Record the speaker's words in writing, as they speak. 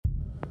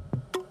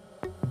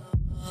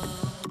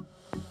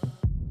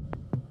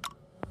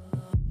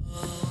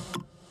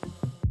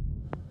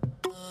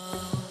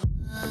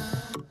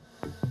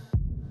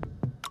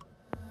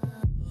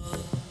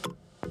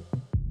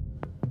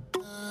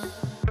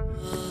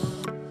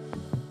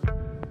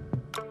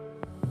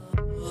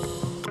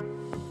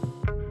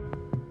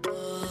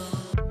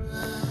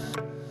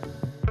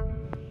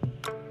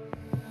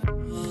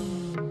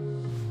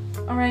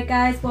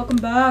guys, welcome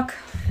back.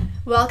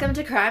 Welcome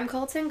to Crime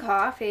Cults and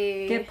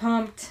Coffee. Get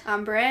pumped.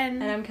 I'm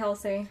Bryn. And I'm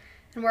Kelsey.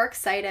 And we're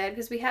excited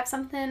because we have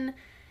something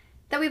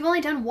that we've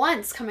only done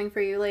once coming for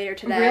you later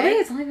today. Really?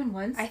 It's only been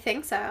once? I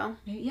think so.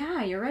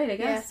 Yeah, you're right, I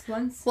guess. Yeah.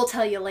 Once. We'll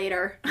tell you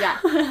later. Yeah.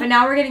 But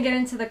now we're going to get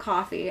into the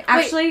coffee.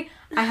 Actually,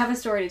 I have a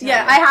story to tell.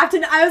 Yeah, I have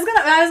to. I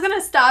was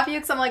gonna stop you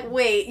because I'm like,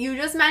 wait, you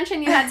just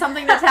mentioned you had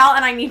something to tell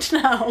and I need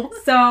to know.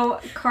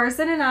 So,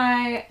 Carson and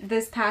I,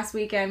 this past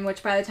weekend,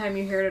 which by the time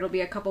you hear it, it'll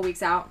be a couple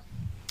weeks out,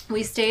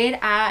 we stayed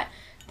at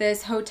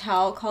this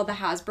hotel called the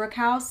Hasbrook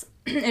House,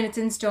 and it's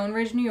in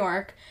Stonebridge, New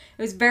York.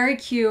 It was very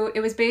cute. It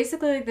was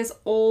basically like this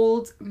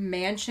old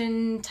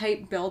mansion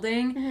type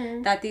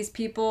building that these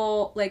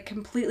people like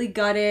completely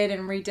gutted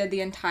and redid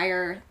the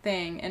entire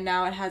thing. And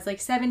now it has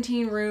like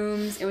 17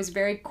 rooms. It was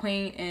very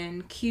quaint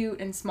and cute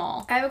and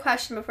small. I have a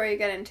question before you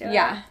get into it.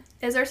 Yeah.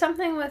 Is there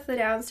something with the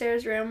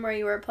downstairs room where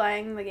you were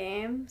playing the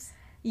games?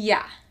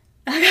 Yeah.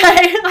 Okay,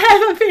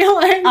 I have a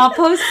feeling. I'll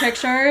post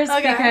pictures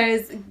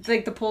because,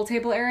 like, the pool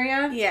table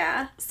area.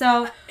 Yeah.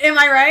 So. Am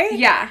I right?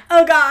 Yeah.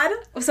 Oh, God.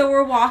 So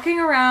we're walking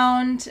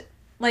around,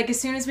 like, as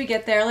soon as we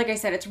get there, like I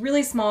said, it's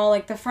really small.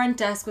 Like, the front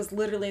desk was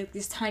literally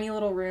this tiny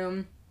little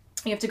room.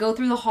 You have to go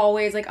through the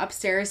hallways, like,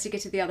 upstairs to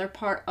get to the other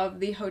part of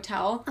the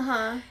hotel.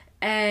 Uh-huh.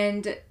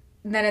 And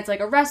then it's,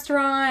 like, a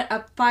restaurant,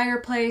 a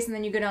fireplace, and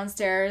then you go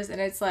downstairs, and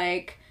it's,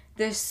 like,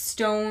 this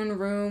stone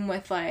room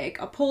with,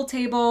 like, a pool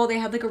table. They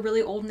had, like, a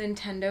really old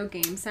Nintendo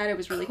game set. It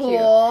was really cute.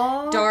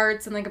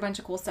 Darts and, like, a bunch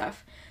of cool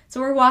stuff. So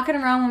we're walking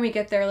around when we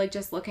get there, like,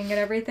 just looking at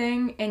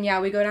everything. And,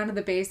 yeah, we go down to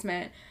the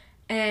basement.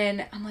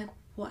 And I'm like,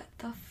 what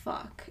the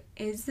fuck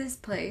is this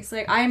place?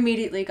 Like, I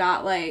immediately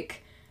got,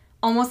 like,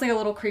 almost, like, a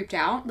little creeped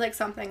out. Like,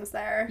 something's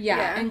there.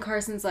 Yeah. And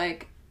Carson's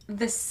like,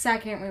 the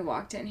second we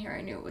walked in here,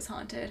 I knew it was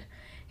haunted.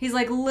 He's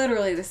like,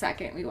 literally the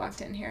second we walked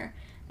in here.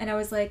 And I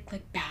was like,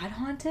 bad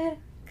haunted?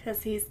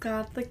 Because he's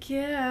got the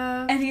gift.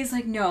 And he's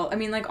like, no. I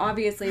mean, like,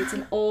 obviously, it's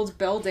an old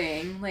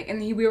building. Like, and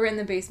we were in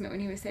the basement when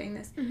he was saying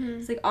this. Mm-hmm.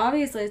 It's like,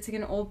 obviously, it's like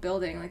an old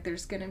building. Like,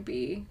 there's going to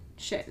be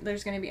shit.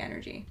 There's going to be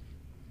energy.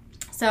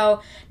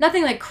 So,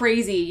 nothing, like,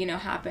 crazy, you know,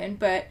 happened.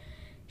 But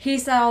he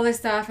said all this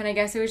stuff, and I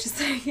guess it was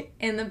just, like,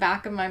 in the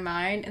back of my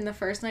mind. And the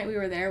first night we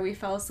were there, we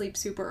fell asleep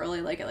super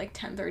early, like, at, like,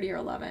 10:30 or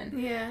 11.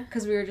 Yeah.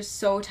 Because we were just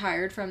so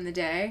tired from the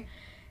day.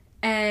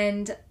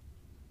 And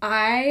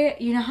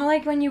you know how,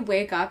 like, when you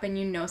wake up and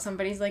you know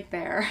somebody's, like,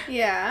 there?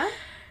 Yeah.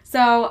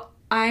 So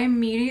I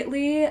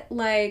immediately,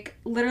 like,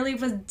 literally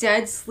was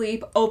dead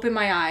sleep, opened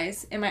my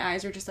eyes, and my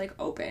eyes were just, like,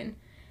 open.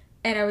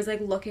 And I was, like,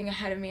 looking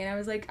ahead of me, and I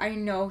was like, I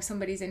know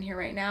somebody's in here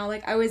right now.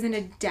 Like, I was in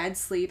a dead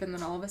sleep, and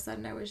then all of a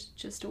sudden I was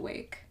just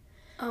awake.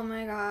 Oh,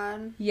 my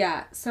God.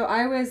 Yeah. So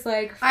I was,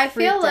 like, I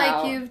feel like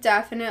out. you've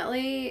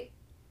definitely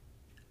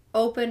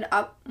opened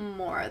up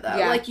more, though.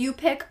 Yeah. Like, you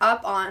pick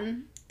up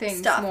on things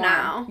stuff more.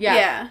 now.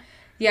 Yeah.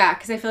 Yeah,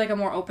 because I feel like I'm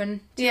more open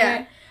to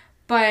it.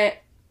 But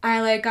I,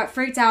 like, got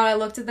freaked out. I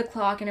looked at the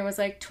clock, and it was,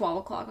 like, 12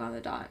 o'clock on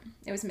the dot.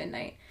 It was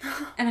midnight.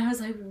 And I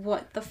was like,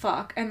 what the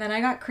fuck? And then I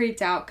got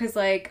creeped out because,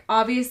 like,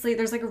 obviously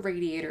there's, like, a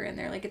radiator in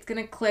there. Like, it's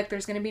going to click.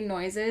 There's going to be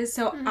noises.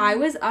 So I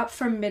was up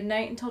from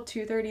midnight until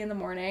 2:30 in the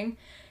morning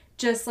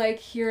just, like,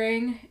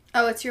 hearing...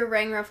 Oh, it's your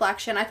ring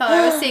reflection. I thought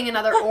I was seeing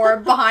another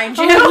orb behind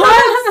you.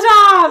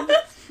 Oh, stop!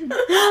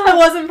 I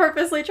wasn't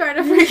purposely trying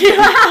to freak you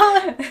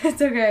out.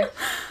 It's okay.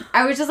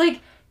 I was just, like...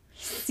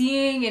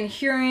 seeing and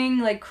hearing,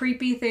 like,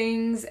 creepy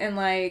things, and,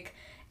 like,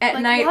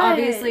 at night, what?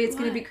 Obviously, it's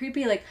gonna be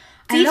creepy, like,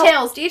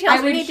 details,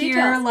 I would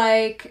hear,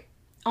 like,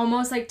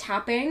 almost, like,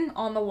 tapping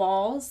on the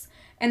walls,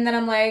 and then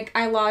I'm, like,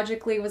 I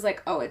logically was,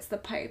 like, oh, it's the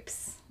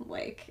pipes,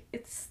 like,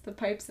 it's the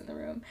pipes in the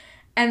room,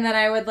 and then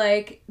I would,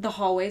 like, the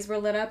hallways were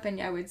lit up, and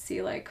I would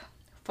see, like,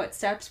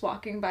 footsteps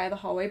walking by the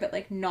hallway, but,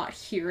 like, not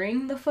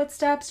hearing the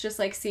footsteps, just,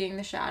 like, seeing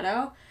the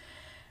shadow,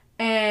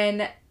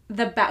 and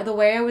the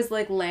way I was,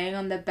 like, laying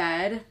on the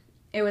bed...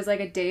 It was, like,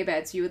 a day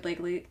bed, so you would, like,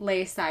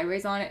 lay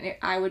sideways on it, and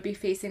I would be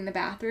facing the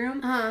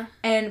bathroom. Uh-huh.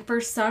 And for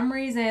some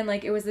reason,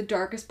 like, it was the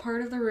darkest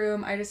part of the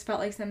room. I just felt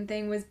like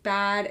something was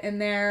bad in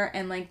there,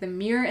 and, like, the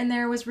mirror in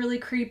there was really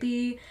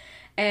creepy.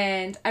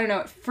 And, I don't know,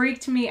 it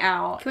freaked me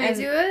out. Can we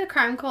do a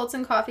Crime Cults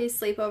and Coffee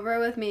sleepover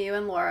with me, you,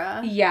 and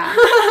Laura? Yeah.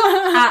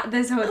 At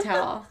this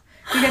hotel.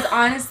 Because,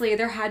 honestly,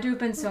 there had to have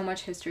been so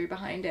much history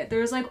behind it.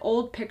 There's, like,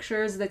 old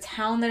pictures. The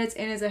town that it's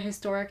in is a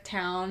historic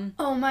town.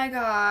 Oh, my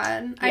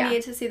God. Yeah. I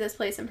need to see this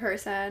place in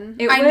person.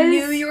 I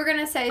knew you were going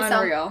to say something.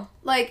 Unreal.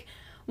 Like,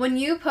 when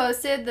you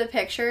posted the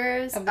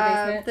pictures of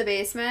the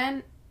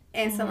basement,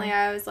 instantly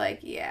I was like,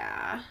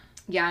 yeah.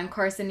 Yeah, and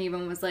Carson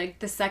even was like,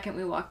 the second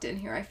we walked in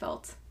here, I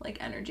felt, like,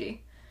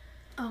 energy.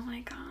 Oh, my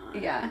God.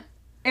 Yeah.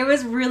 It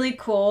was really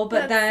cool,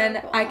 but then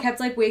so cool. I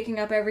kept, like, waking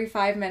up every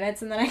 5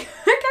 minutes, and then I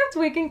kept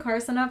waking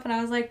Carson up, and I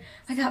was like,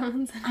 oh my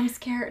God, I'm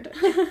scared.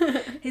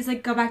 He's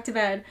like, go back to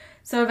bed.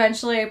 So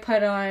eventually I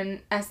put on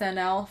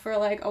SNL for,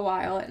 like, a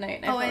while at night,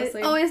 and I fell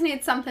asleep. Always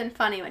need something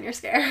funny when you're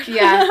scared.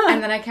 Yeah,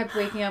 and then I kept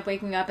waking up,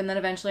 and then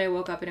eventually I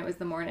woke up, and it was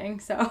the morning,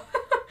 so...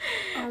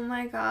 Oh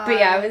my God. But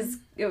yeah,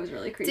 it was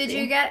really creepy. Did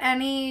you get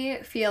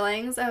any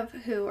feelings of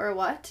who or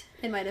what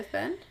it might have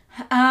been?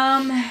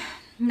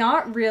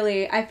 Not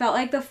really. I felt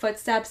like the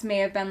footsteps may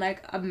have been,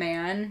 like, a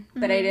man,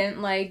 but I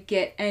didn't, like,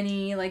 get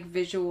any, like,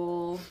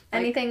 visual,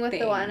 like, anything with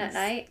things. the one at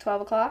night,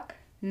 12 o'clock?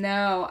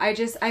 No. I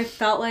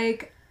felt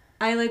like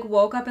I, like,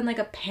 woke up in, like,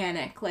 a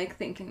panic, like,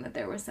 thinking that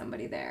there was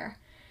somebody there.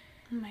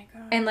 Oh my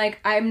god. And, like,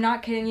 I'm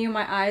not kidding you,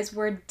 my eyes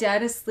were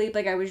dead asleep,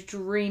 like I was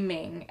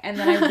dreaming. And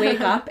then I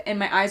wake up and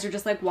my eyes are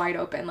just, like, wide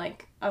open,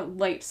 like a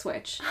light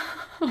switch.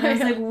 And I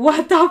was like,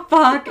 what the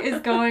fuck is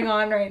going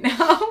on right now?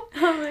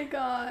 Oh my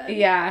god.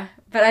 Yeah.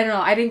 But I don't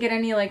know. I didn't get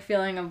any, like,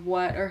 feeling of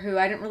what or who.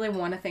 I didn't really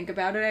want to think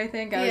about it, I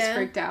think. I was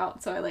freaked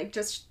out. So I, like,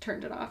 just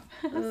turned it off.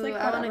 I was like,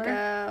 I want to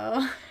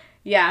go.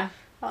 Yeah.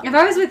 If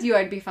I was with you,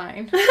 I'd be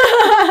fine.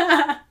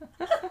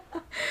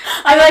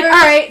 I'm like, all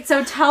right,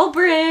 so tell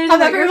Bryn I'm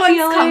what you're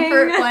feeling.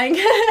 Comfort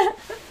blanket.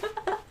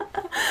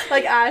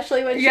 Like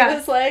Ashley when she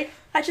was like,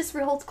 I just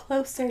rolled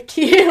closer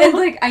to you. And,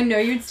 like, I know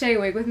you'd stay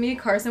awake with me.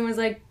 Carson was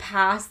like,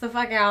 pass the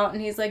fuck out.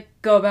 And he's like,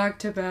 go back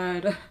to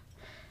bed.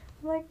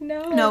 I'm like,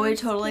 no. No, we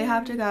totally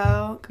have to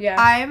go. Yeah.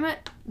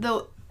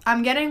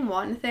 I'm getting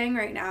one thing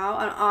right now.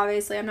 And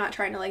obviously, I'm not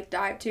trying to, like,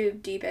 dive too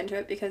deep into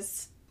it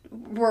because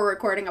we're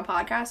recording a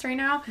podcast right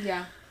now.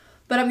 Yeah.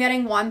 But I'm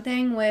getting one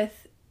thing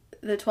with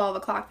the 12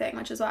 o'clock thing,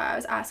 which is why I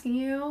was asking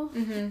you.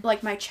 Mm-hmm.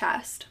 Like, my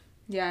chest.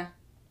 Yeah.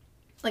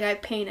 Like, I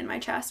have pain in my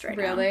chest right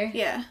now. Really?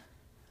 Yeah.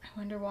 I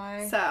wonder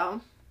why.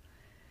 So.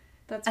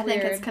 That's I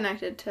weird. think it's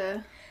connected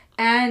to.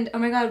 And, oh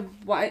my god,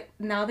 what?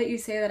 Now that you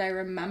say that, I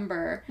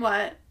remember.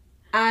 What?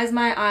 As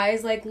my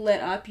eyes, like,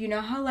 lit up, you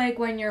know how, like,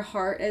 when your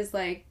heart is,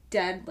 like,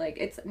 dead, like,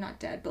 it's not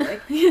dead, but,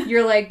 like,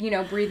 you're, like, you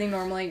know, breathing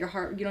normally, you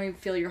don't even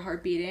feel your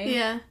heart beating.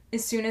 Yeah.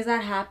 As soon as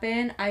that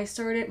happened,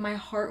 my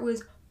heart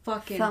was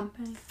fucking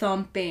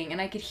thumping, and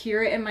I could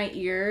hear it in my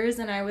ears,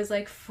 and I was,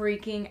 like,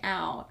 freaking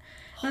out.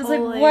 I was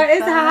like, what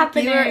is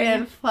happening? You were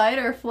in fight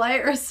or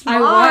flight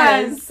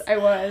response. I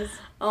was.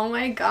 Oh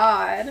my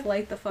god.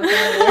 Flight the fuck out of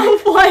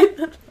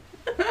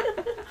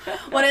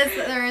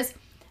here. There's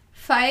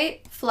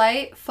fight,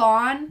 flight,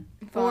 fawn,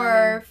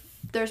 or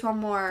there's one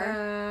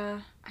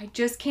more. I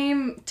just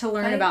came to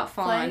learn about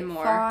fawn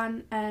more.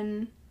 Fawn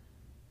and...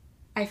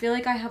 I feel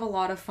like I have a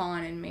lot of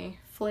fawn in me.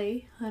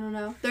 Flee? I don't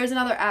know. There's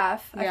another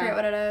F. I forget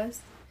what it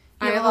is.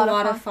 I have a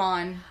lot of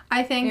fawn.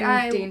 I think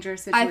in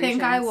dangerous situations. I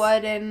think I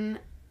would in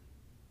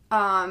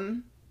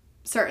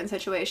certain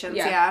situations,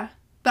 yeah.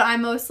 But I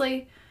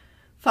mostly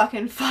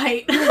fucking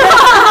fight in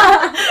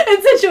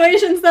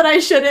situations that I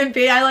shouldn't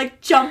be. I,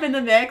 like, jump in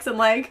the mix and,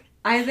 like,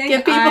 I think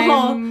give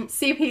people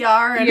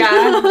CPR. And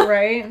yeah,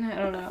 right? I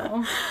don't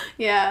know.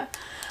 Yeah.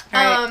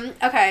 Right.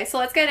 Okay, so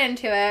let's get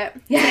into it.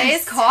 Yes.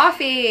 Today's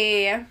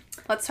coffee.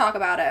 Let's talk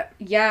about it.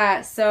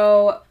 Yeah,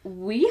 so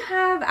we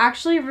have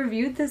actually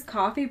reviewed this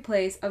coffee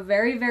place a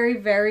very, very,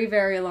 very,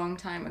 very long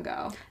time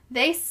ago.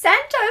 They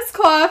sent us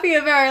coffee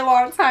a very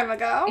long time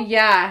ago.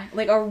 Yeah,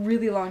 like a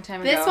really long time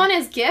ago. This one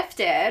is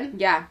gifted.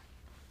 Yeah.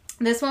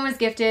 This one was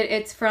gifted.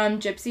 It's from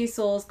Gypsy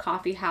Souls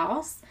Coffee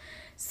House.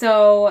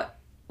 So,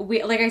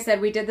 like I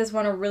said, we did this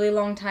one a really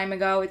long time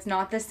ago. It's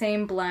not the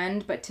same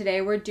blend, but today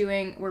we're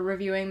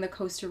reviewing the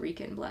Costa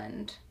Rican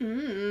blend.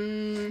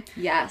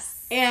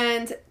 Yes.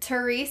 And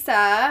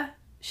Teresa,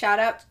 shout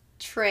out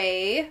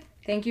Trey.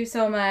 Thank you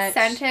so much.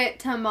 Sent it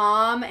to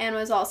Mom and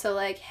was also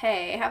like,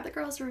 hey, have the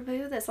girls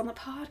review this on the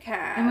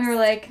podcast. And we were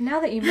like, now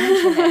that you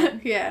mention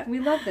it, yeah, we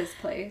love this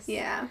place.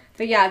 Yeah.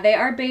 But yeah, they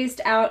are based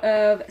out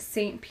of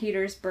St.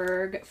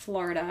 Petersburg,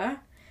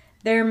 Florida.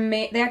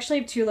 They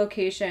actually have 2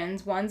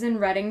 locations. One's in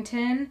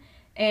Reddington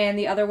and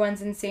the other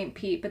one's in St.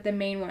 Pete, but the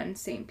main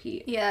one's St.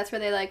 Pete. Yeah, that's where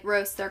they, like,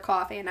 roast their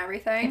coffee and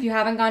everything. If you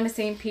haven't gone to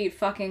St. Pete,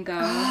 fucking go.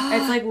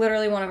 It's, like,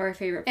 literally one of our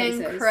favorite places.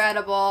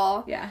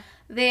 Incredible. Yeah.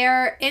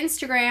 Their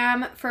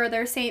Instagram for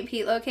their St.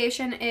 Pete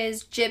location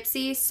is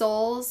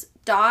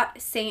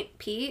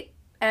gypsysouls.stpete,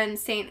 and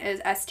Saint is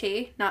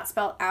S-T, not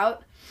spelled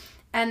out.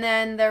 And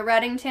then their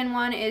Reddington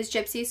one is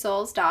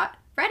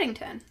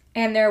gypsysouls.reddington.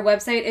 And their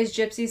website is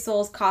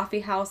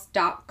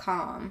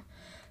gypsysoulscoffeehouse.com.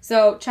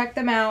 So check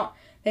them out.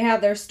 They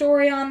have their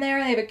story on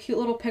there. They have a cute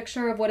little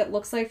picture of what it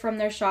looks like from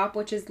their shop,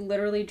 which is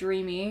literally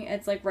dreamy.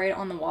 It's, like, right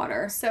on the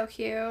water. So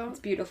cute. It's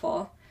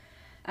beautiful.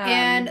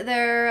 And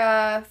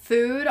their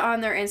food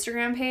on their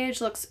Instagram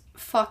page looks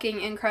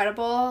fucking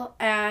incredible.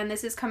 And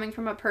this is coming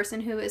from a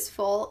person who is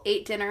full,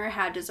 ate dinner,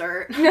 had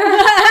dessert.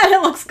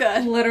 It looks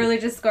good. Literally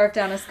just scarfed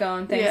down a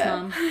scone. Thanks,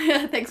 Mom.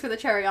 Yeah, thanks for the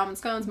cherry almond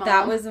scones, Mom.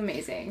 That was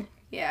amazing.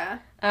 Yeah.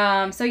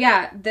 So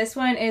yeah, this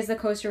one is the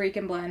Costa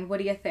Rican blend. What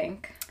do you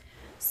think?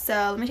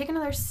 So let me take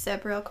another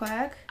sip real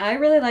quick. I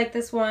really like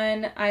this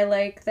one. I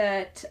like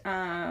that,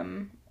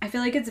 I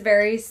feel like it's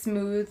very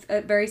smooth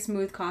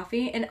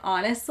coffee. And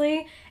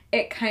honestly,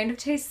 it kind of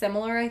tastes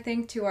similar, I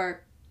think, to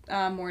our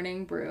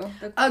morning brew.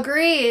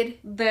 Agreed.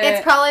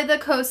 It's probably the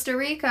Costa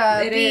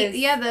Rica. It is.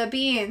 Yeah, the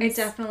beans. It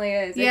definitely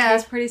is. Yeah. It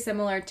tastes pretty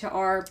similar to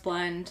our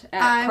blend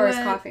at Cars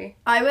Coffee.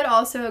 I would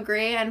also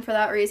agree, and for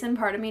that reason,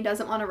 part of me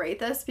doesn't want to rate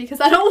this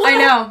because I don't want I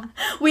know.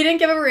 We didn't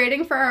give a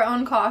rating for our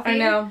own coffee. I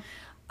know.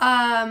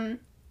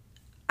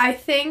 I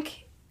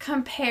think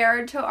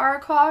compared to our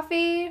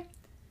coffee,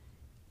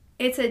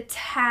 it's a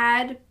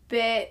tad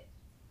bit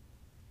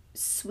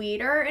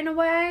sweeter in a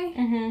way.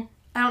 Mm-hmm.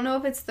 I don't know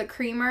if it's the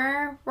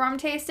creamer where I'm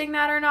tasting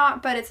that or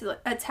not, but it's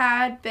a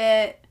tad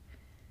bit...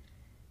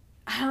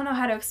 I don't know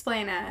how to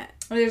explain it.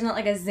 Or there's not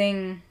like a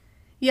zing.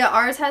 Yeah,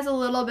 ours has a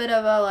little bit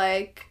of a,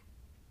 like,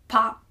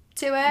 pop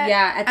to it.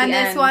 Yeah, at the end.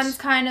 And this one's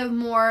kind of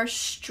more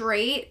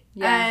straight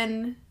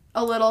and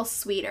a little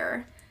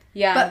sweeter.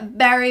 Yeah. But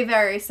very,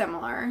 very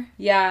similar.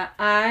 Yeah,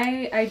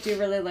 I do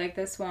really like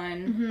this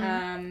one.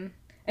 Mm-hmm.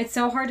 It's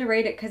so hard to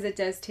rate it because it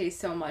does taste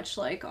so much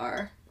like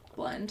our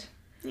blend.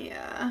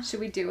 Yeah. Should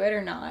we do it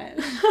or not?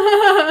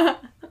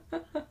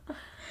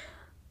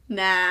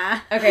 Nah.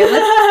 Okay,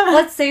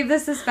 let's save the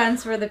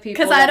suspense for the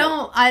people. Because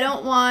I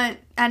don't want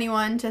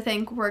anyone to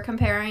think we're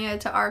comparing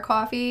it to our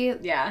coffee.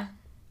 Yeah.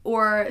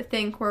 Or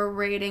think we're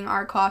rating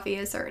our coffee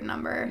a certain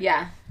number.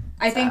 Yeah.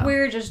 I think we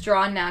were just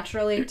drawn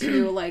naturally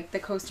to, like, the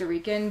Costa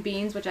Rican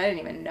beans, which I didn't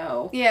even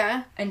know.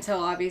 Yeah. Until,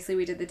 obviously,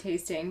 we did the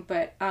tasting.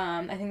 But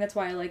I think that's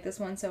why I like this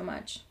one so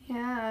much.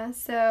 Yeah,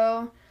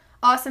 so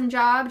awesome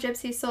job,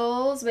 Gypsy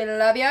Souls. We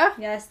love ya.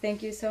 Yes,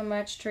 thank you so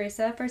much,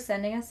 Teresa, for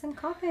sending us some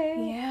coffee.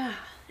 Yeah.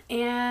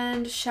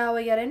 And shall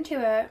we get into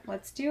it?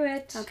 Let's do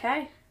it.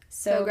 Okay.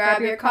 So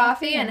grab your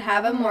coffee and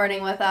have a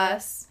morning with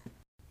us.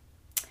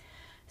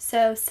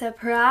 So,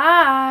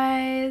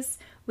 surprise!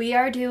 We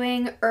are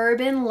doing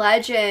urban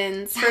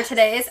legends for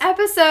today's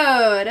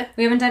episode.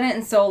 We haven't done it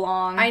in so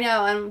long. I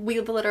know, and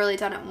we've literally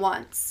done it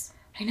once.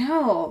 I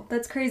know.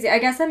 That's crazy. I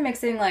guess I'm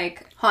mixing,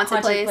 like,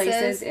 haunted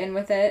places in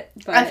with it.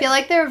 But I feel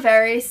like they're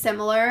very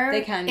similar.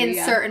 They can be,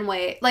 in certain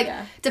ways. Like,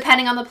 Yeah.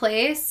 depending on the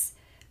place,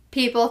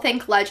 people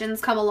think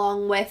legends come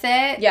along with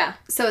it. Yeah.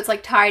 So it's,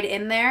 like, tied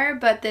in there,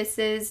 but this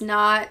is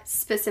not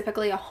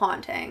specifically a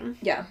haunting.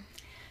 Yeah.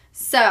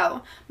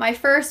 So, my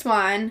first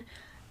one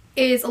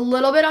is a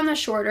little bit on the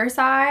shorter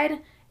side,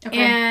 Okay.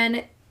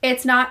 and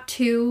it's not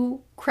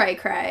too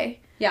cray-cray.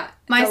 Yeah.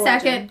 My it's a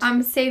second, legend.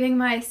 I'm saving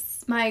my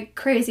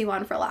crazy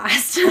one for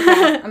last.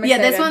 Okay, I'm Yeah,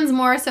 this excited. one's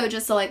more so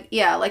just like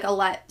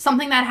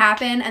something that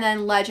happened and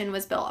then legend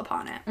was built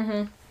upon it.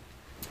 Mm-hmm.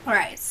 All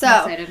right, I'm so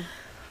excited.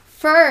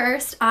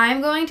 first, I'm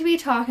going to be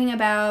talking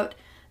about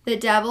the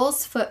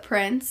Devil's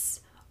Footprints,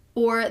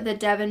 or the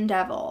Devon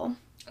Devil.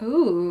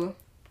 Ooh.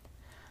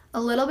 A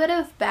little bit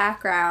of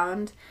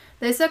background.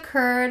 This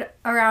occurred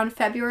around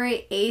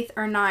February 8th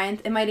or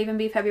 9th. It might even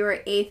be February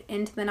 8th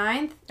into the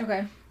 9th.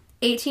 Okay.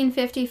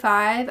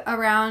 1855,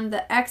 around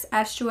the Exe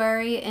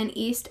Estuary in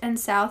East and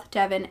South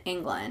Devon,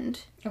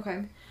 England.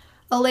 Okay.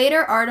 A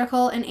later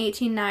article in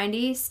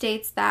 1890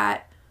 states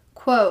that,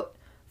 quote,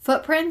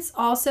 footprints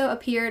also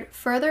appeared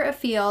further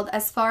afield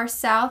as far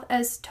south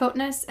as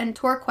Totnes and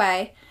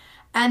Torquay,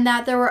 and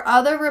that there were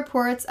other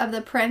reports of the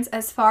prints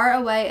as far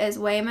away as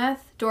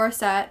Weymouth,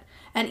 Dorset,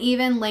 and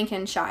even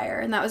Lincolnshire.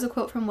 And that was a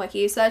quote from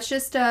Wiki. So that's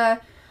just a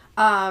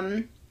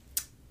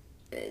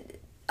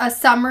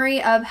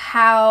summary of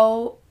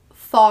how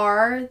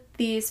far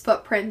these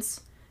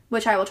footprints,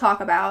 which I will talk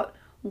about,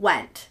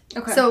 went.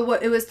 Okay. So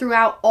it was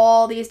throughout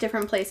all these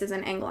different places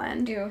in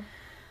England. Ew.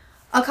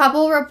 A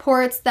couple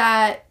reports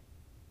that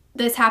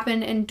this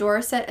happened in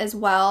Dorset as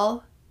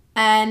well,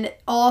 and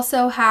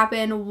also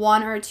happened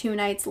 1 or 2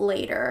 nights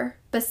later,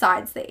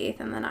 besides the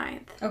 8th and the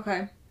 9th.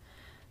 Okay.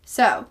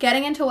 So,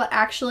 getting into what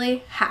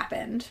actually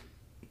happened.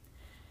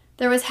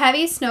 There was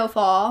heavy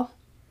snowfall,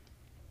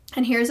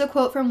 and here's a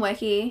quote from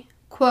Wiki.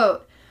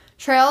 Quote,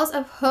 trails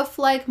of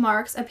hoof-like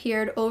marks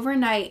appeared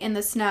overnight in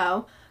the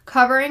snow,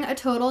 covering a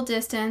total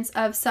distance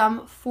of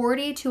some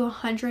 40 to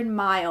 100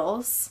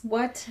 miles.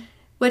 What?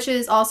 Which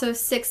is also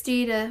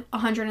 60 to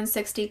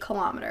 160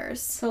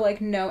 kilometers. So, like,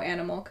 no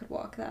animal could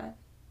walk that.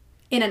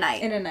 In a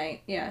night. In a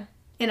night, yeah.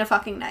 In a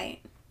fucking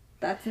night.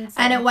 That's insane.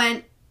 And it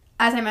went,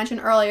 as I mentioned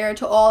earlier,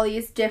 to all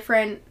these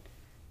different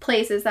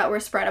places that were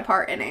spread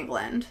apart in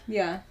England.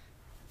 Yeah.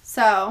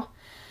 So,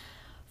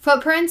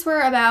 footprints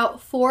were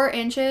about 4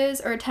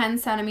 inches or 10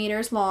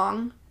 centimeters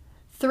long,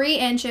 3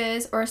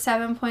 inches or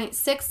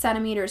 7.6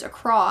 centimeters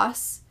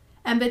across,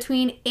 and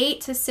between 8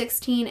 to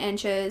 16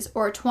 inches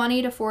or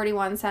 20 to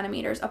 41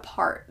 centimeters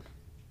apart.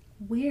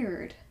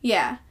 Weird.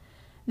 Yeah.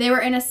 They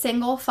were in a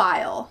single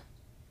file.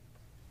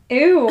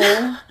 Ew.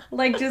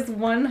 Like just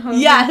one hoof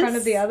Yes. in front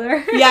of the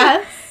other?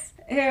 Yes.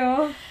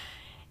 Ew.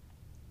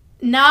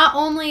 Not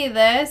only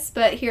this,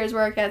 but here's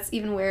where it gets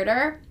even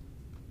weirder.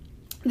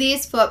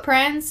 These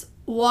footprints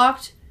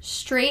walked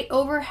straight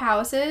over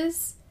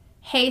houses,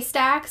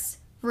 haystacks,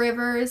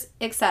 rivers,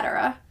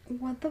 etc.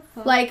 What the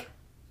fuck? Like,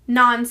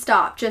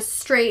 non-stop, just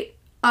straight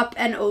up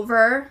and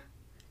over,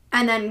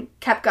 and then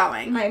kept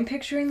going. I'm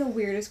picturing the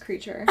weirdest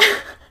creature.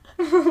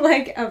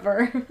 Like,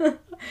 ever.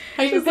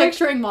 Are you Just, like,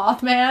 picturing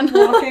Mothman?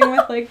 walking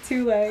with, like,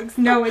 2 legs.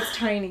 No, it's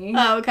tiny.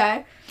 Oh,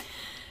 okay.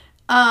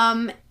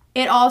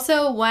 It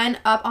also went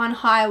up on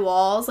high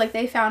walls. Like,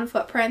 they found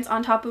footprints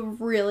on top of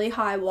really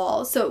high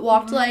walls. So it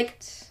walked,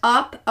 like,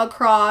 up,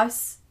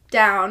 across,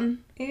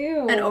 down,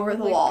 Ew. and over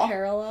the like, wall.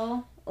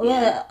 Parallel.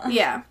 Yeah. Ugh.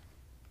 Yeah.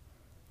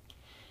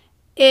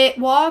 It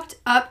walked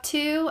up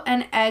to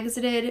and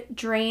exited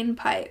drain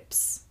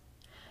pipes.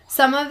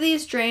 Some of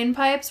these drain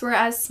pipes were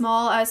as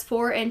small as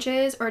 4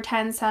 inches or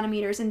 10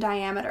 centimeters in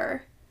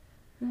diameter.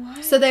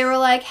 What? So they were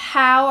like,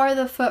 how are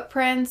the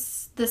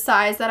footprints the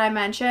size that I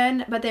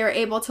mentioned, but they were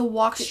able to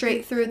walk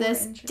straight through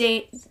this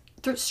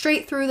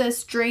straight through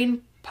this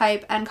drain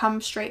pipe and come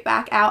straight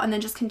back out and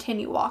then just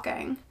continue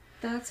walking.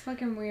 That's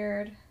fucking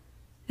weird.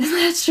 Isn't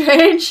that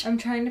strange? I'm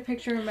trying to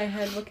picture in my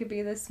head what could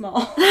be this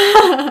small.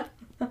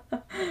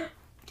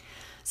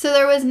 So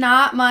there was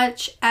not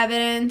much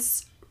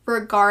evidence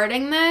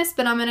regarding this,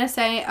 but I'm going to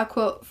say a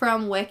quote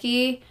from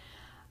Wiki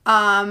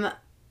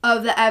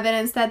of the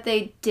evidence that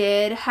they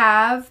did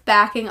have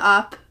backing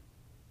up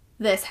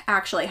this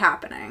actually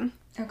happening.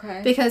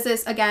 Okay. Because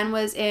this, again,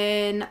 was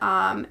in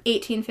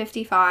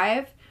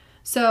 1855.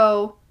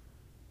 So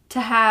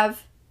to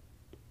have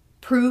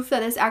proof that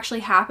this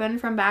actually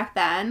happened from back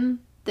then,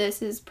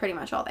 this is pretty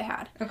much all they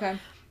had. Okay.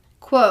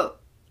 Quote,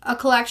 a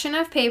collection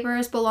of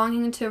papers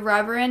belonging to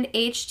Reverend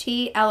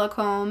H.T.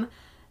 Ellacombe,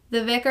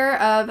 the vicar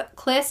of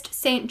Clyst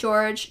St.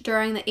 George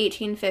during the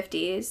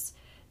 1850s.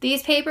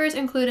 These papers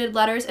included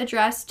letters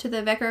addressed to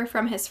the vicar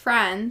from his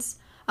friends,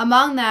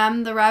 among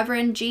them the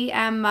Reverend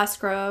G.M.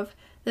 Musgrove,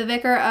 the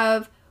vicar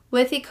of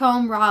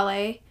Withycombe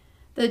Raleigh,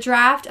 the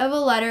draft of a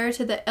letter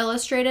to the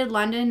Illustrated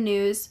London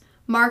News,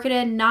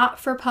 marketed not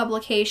for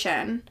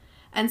publication,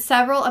 and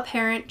several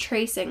apparent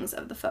tracings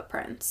of the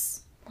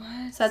footprints.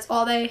 What? So that's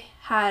all they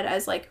had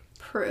as, like,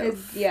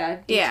 proof.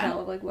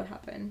 Detail of, like, what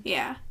happened.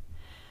 Yeah.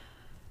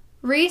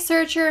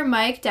 Researcher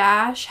Mike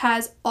Dash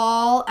has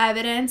all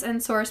evidence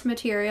and source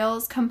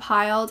materials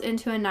compiled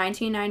into a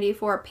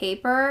 1994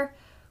 paper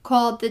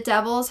called The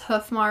Devil's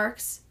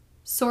Hoofmarks,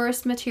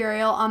 Source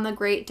Material on the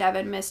Great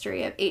Devon Mystery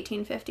of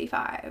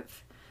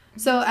 1855.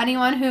 So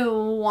anyone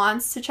who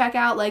wants to check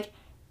out, like,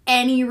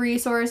 any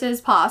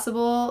resources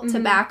possible to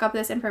back up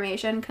this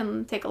information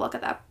can take a look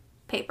at that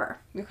paper.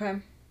 Okay.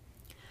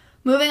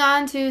 Moving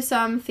on to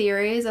some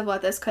theories of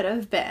what this could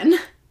have been.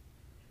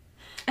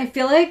 I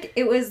feel like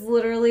it was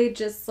literally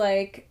just,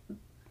 like,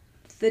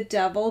 the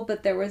devil,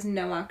 but there was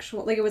no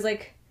actual... Like, it was,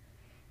 like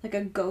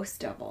a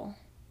ghost devil.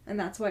 And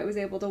that's why it was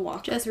able to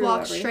walk just through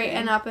walk everything. straight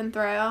and up and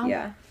through.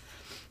 Yeah.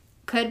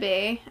 Could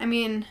be. I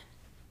mean,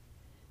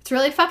 it's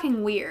really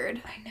fucking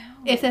weird. I know.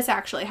 If this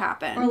actually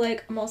happened. Or,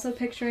 like, I'm also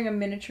picturing a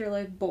miniature,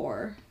 like,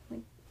 boar.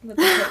 Like, with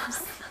the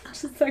hips.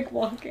 Just, like,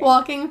 walking.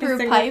 Walking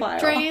through pipe file.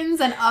 drains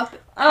and up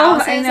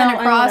houses and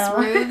across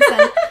roofs.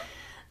 And,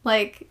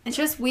 like, it's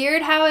just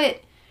weird how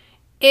it,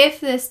 if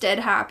this did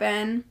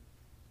happen,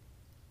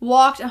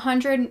 walked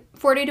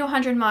 40 to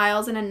 100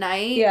 miles in a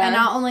night. Yeah. And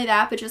not only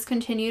that, but just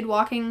continued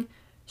walking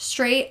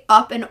straight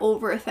up and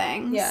over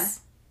things. Yeah.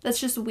 That's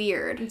just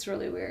weird. It's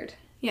really weird.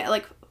 Yeah,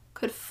 like,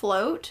 could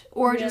float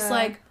or just,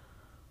 like,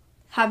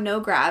 have no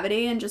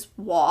gravity and just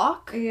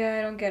walk. Yeah,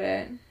 I don't get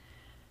it.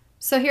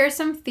 So here's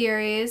some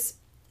theories.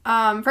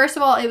 First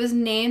of all, it was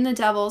named the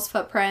Devil's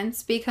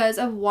Footprints because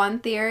of one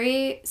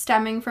theory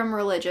stemming from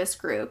religious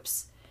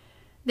groups.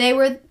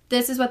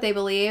 This is what they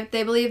believed.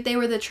 They believed they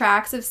were the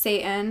tracks of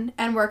Satan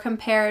and were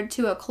compared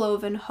to a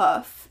cloven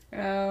hoof.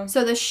 Oh.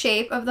 So the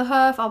shape of the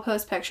hoof, I'll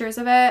post pictures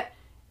of it,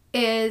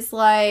 is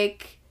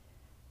like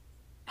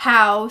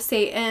how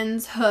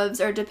Satan's hooves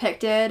are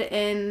depicted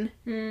in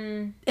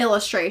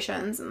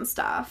illustrations and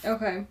stuff.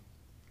 Okay.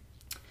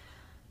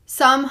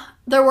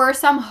 There were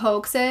some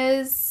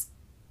hoaxes,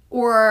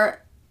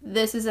 or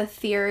this is a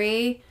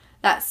theory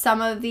that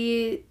some of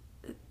the,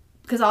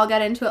 because I'll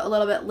get into it a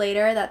little bit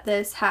later, that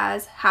this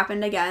has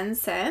happened again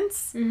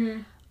since.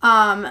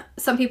 Mm-hmm.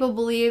 Some people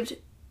believed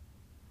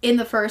in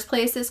the first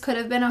place this could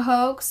have been a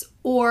hoax,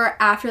 or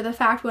after the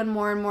fact when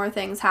more and more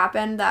things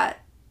happened that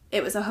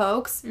it was a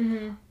hoax.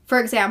 Mm-hmm. For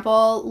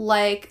example,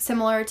 like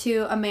similar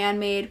to a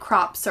man-made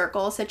crop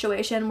circle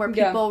situation where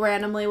people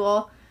randomly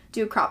will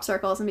do crop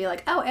circles and be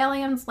like, oh,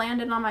 aliens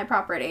landed on my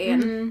property,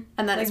 and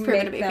then like it's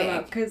proven to be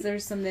fake. Because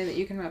there's something that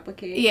you can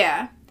replicate.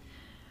 Yeah.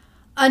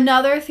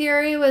 Another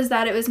theory was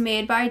that it was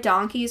made by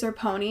donkeys or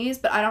ponies,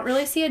 but I don't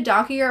really see a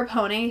donkey or a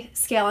pony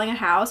scaling a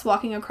house,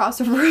 walking across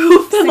a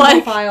roof. Single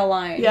like, file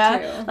line,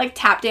 yeah, too. like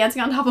tap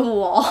dancing on top of a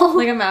wall.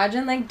 Like,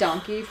 imagine, like,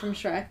 Donkey from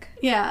Shrek.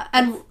 Yeah,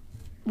 and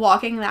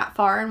walking that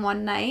far in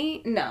one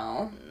night.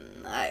 No.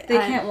 They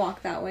can't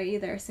walk that way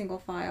either, single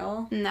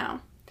file.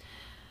 No.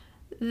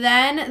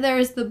 Then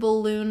there's the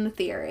balloon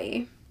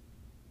theory.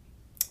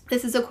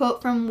 This is a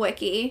quote from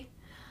Wiki.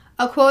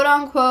 A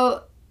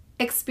quote-unquote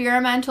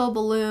experimental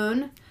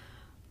balloon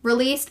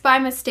released by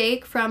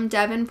mistake from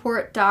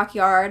Devonport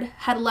Dockyard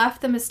had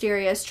left the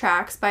mysterious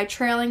tracks by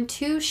trailing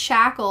 2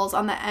 shackles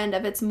on the end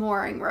of its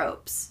mooring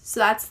ropes. So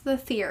that's the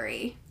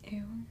theory.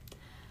 Ew.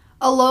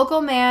 A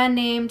local man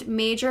named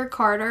Major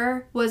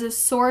Carter was a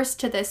source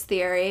to this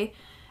theory,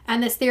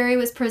 and this theory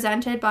was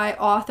presented by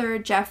author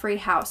Jeffrey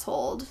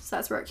Household. So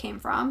that's where it came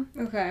from.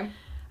 Okay.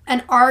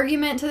 An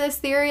argument to this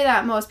theory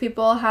that most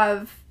people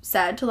have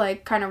said to,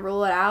 like, kind of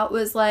rule it out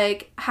was,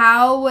 like,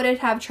 how would it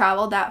have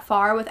traveled that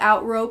far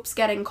without ropes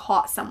getting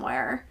caught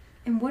somewhere?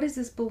 And what is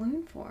this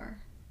balloon for?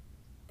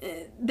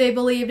 They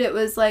believed it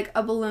was, like,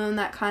 a balloon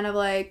that kind of,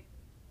 like,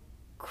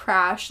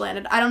 crash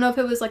landed. I don't know if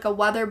it was, like, a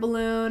weather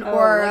balloon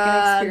or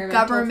like a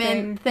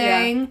government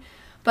thing.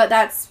 But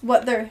that's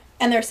what they're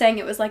saying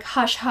it was like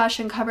hush hush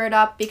and covered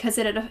up because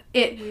it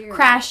Weird.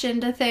 crashed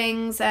into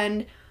things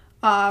and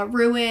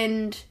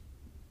ruined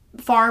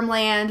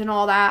farmland and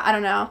all that. I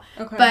don't know.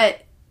 Okay.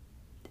 But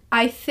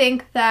I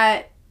think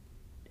that,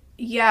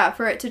 yeah,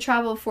 for it to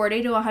travel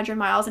 40 to 100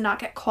 miles and not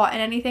get caught in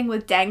anything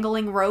with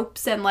dangling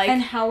ropes and like...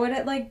 And how would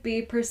it like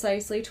be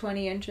precisely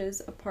 20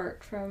 inches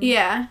apart from...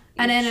 Yeah,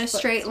 and in a each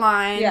straight foot?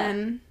 line Yeah.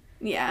 and,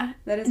 yeah,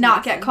 That is not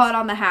makes get sense. caught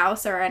on the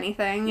house or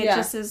anything. It Yeah.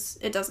 just is,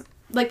 it doesn't...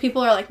 Like,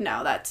 people are like,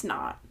 no, that's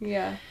not.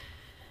 Yeah.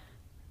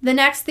 The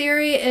next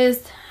theory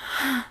is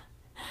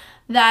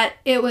that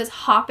it was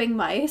hopping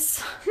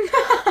mice.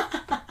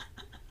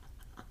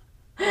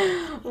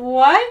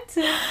 What?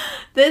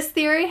 This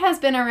theory has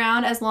been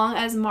around as long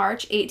as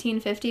March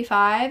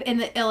 1855 in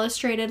the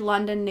Illustrated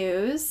London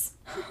News.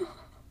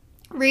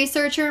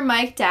 Researcher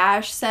Mike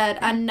Dash said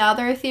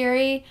another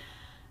theory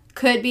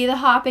could be the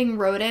hopping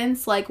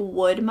rodents like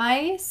wood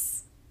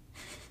mice.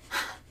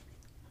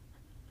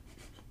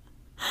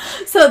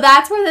 So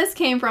that's where this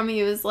came from.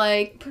 He was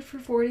like... But for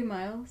 40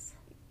 miles?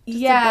 Just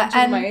yeah, a bunch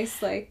and... of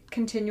mice, like,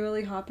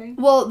 continually hopping?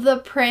 Well, the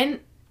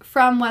print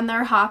from when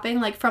they're hopping,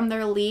 like, from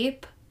their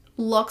leap,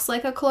 looks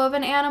like a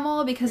cloven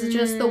animal because of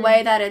just the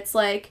way that it's,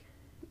 like,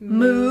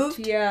 moved.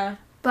 Yeah.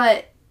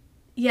 But,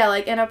 yeah,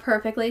 like, in a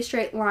perfectly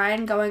straight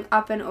line going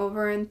up and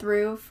over and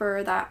through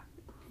for that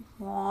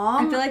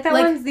long. I feel like that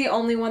one's the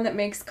only one that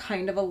makes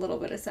kind of a little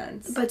bit of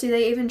sense. But do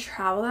they even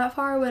travel that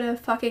far? Would a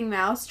fucking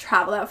mouse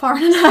travel that far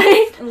in a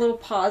night? A little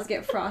paws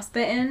get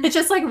frostbitten. It's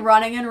just, like,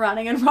 running and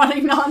running and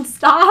running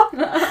nonstop.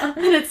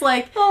 And it's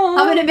like,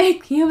 I'm gonna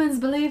make humans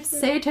believe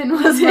Satan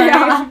was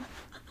here.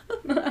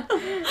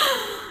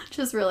 Which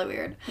is really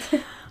weird.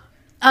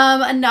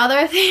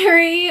 Another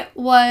theory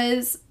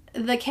was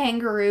the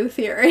kangaroo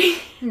theory.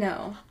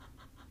 No.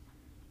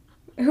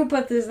 Who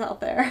put this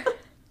out there?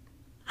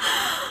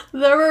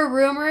 There were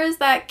rumors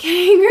that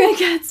it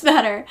gets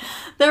better.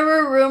 There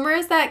were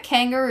rumors that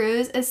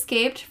kangaroos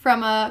escaped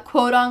from a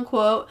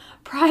quote-unquote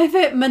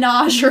private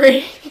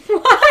menagerie.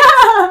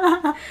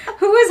 What?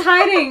 Who is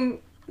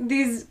hiding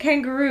these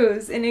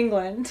kangaroos in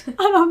England?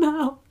 I don't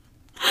know.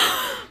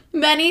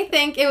 Many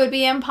think it would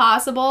be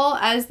impossible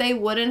as they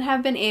wouldn't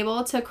have been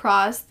able to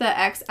cross the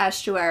Exe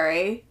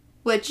estuary,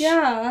 which...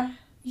 Yeah.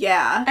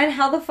 Yeah. And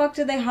how the fuck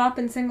did they hop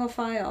in single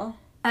file?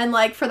 And,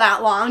 like, for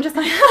that long, just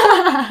like...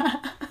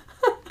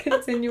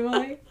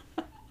 Continually.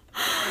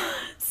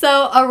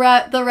 So,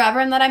 the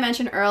reverend that I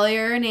mentioned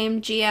earlier,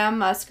 named G.M.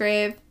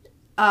 Musgrave,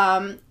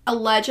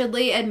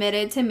 allegedly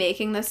admitted to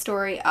making the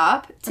story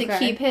up to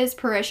keep his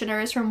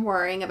parishioners from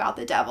worrying about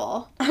the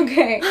devil.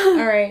 Okay,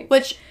 alright.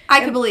 Which,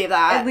 I could believe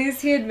that. At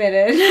least he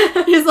admitted.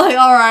 He's like,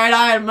 alright,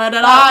 I admit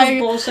it. That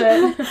was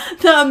bullshit.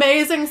 The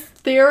amazing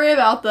theory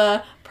about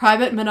the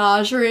private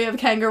menagerie of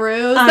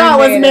kangaroos, I that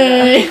was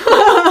made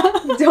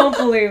me. Don't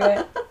believe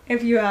it.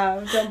 If you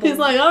have, don't believe He's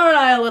like, aren't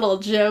I a little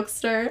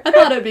jokester? I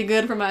thought it'd be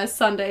good for my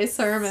Sunday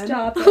sermon.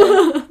 Stop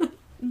it.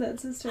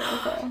 That's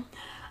hysterical.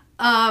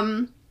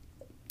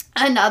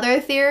 Another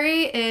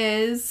theory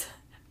is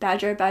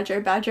badger,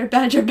 badger, badger,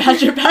 badger,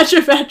 badger,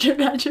 badger, badger,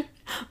 badger,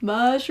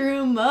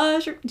 mushroom,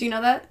 mushroom. Do you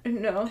know that?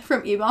 No.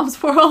 From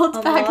E-Bombs World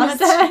I'm back in the lost.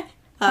 day?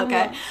 I'm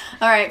Okay. lost.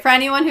 All right. For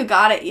anyone who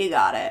got it, you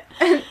got it.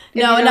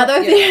 you No,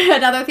 don't-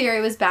 another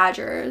theory was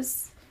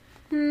badgers.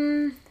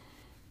 I'm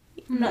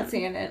not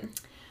seeing it.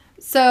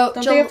 So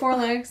Don't they have 4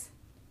 legs?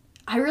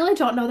 I really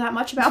don't know that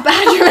much about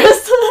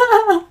badgers.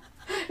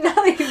 Now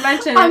that you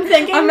mention I'm it,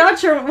 thinking- I'm not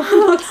sure what one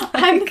looks like.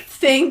 I'm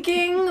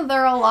thinking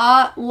they're a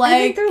lot like I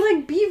think they're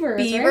like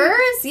beavers. beavers.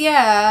 Right?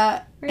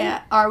 Yeah. Right?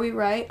 Yeah. Are we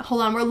right?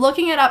 Hold on. We're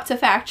looking it up to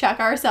fact check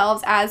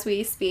ourselves as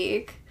we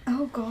speak.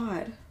 Oh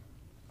god.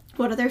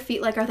 What are their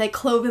feet like? Are they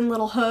cloven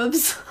little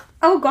hooves?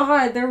 Oh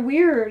god, they're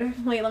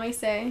weird. Wait, let me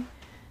see.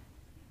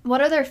 What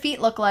do their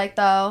feet look like,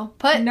 though?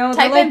 No, Type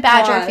they're in like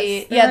badger paws.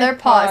 feet. They're Yeah, like they're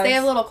paws. paws. They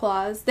have little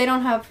claws. They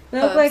don't have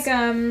They look hooves.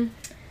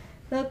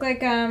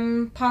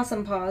 like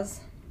possum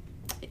paws.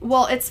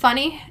 Well, it's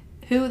funny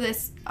who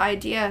this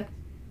idea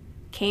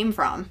came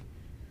from.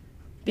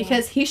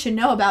 Because he should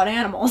know about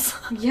animals.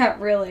 Yeah,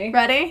 really.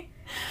 Ready?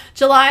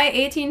 July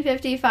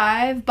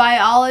 1855,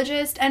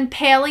 biologist and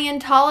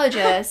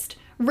paleontologist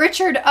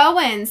Richard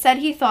Owen said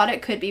he thought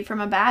it could be from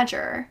a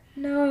badger.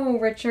 No,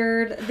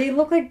 Richard. They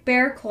look like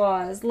bear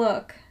claws.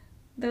 Look.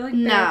 They're like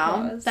bear No,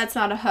 claws. that's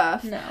not a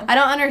hoof. No. I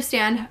don't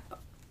understand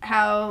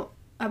how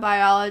a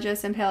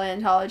biologist and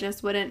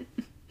paleontologist wouldn't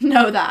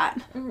know that.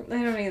 I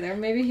don't either.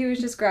 Maybe he was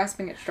just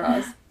grasping at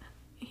straws.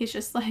 He's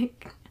just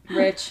like,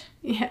 Rich,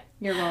 yeah.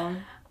 you're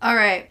wrong. All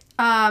right.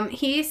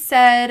 He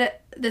said,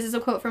 this is a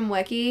quote from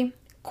Wiki,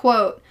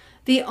 quote,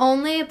 "The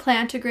only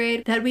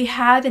plantigrade that we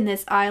have in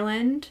this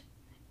island,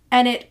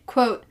 and it,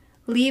 quote,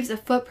 leaves a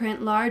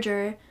footprint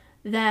larger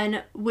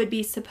than would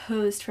be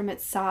supposed from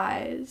its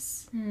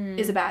size,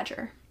 is a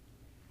badger."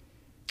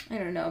 I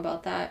don't know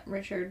about that,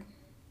 Richard.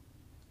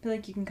 I feel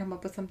like you can come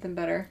up with something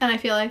better. And I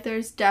feel like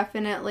there's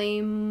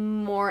definitely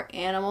more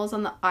animals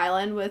on the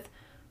island with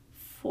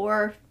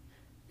 4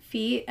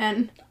 feet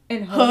and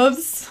And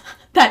hooves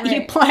that eat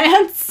Right.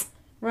 plants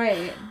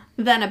Right.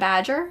 than a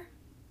badger.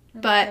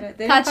 But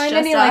they that's didn't find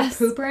just any us. like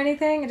poop or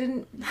anything. It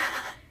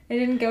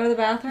didn't go to the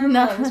bathroom.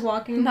 No, while I was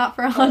walking. not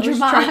for while I 100 was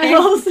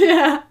miles. trekking?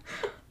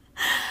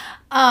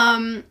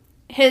 Yeah.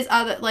 His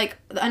other, like,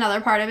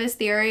 another part of his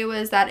theory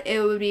was that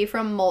it would be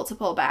from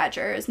multiple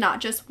badgers, not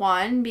just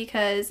one,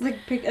 because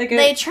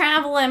they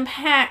travel in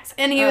packs.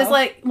 And he was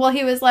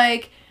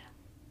like,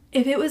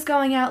 if it was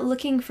going out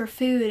looking for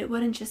food, it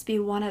wouldn't just be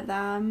one of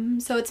them.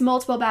 So it's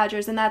multiple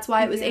badgers, and that's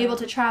why it was able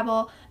to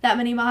travel that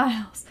many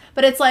miles.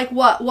 But it's like,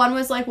 what? One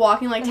was, like,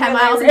 walking, like, 10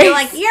 miles, and you're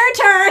like, your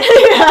turn!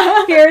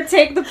 Yeah. Here,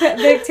 take the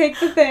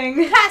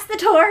thing. Pass the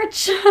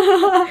torch!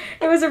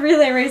 It was a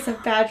relay race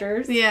of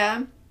badgers.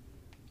 Yeah.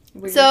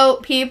 Weird. So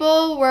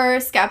people were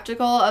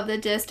skeptical of the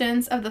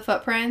distance of the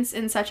footprints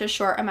in such a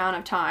short amount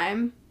of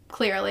time.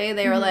 Clearly,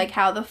 they were like,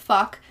 how the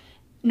fuck,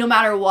 no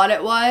matter what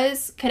it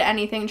was, could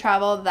anything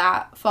travel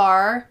that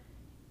far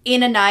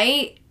in a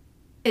night?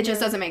 It just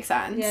doesn't make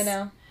sense. Yeah,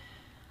 no.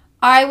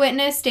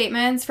 Eyewitness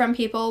statements from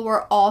people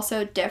were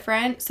also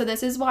different. So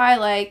this is why,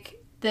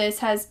 like, this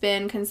has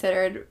been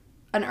considered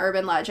an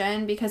urban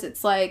legend, because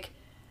it's like,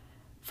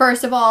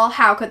 first of all,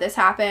 how could this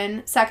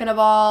happen? Second of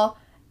all,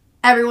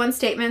 everyone's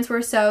statements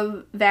were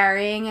so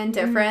varying and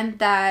different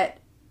that,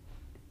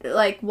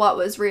 like, what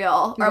was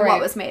real or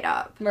what was made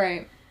up.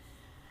 Right.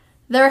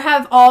 There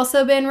have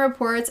also been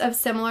reports of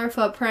similar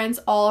footprints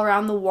all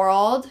around the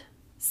world,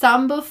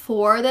 some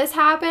before this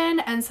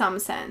happened and some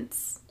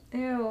since.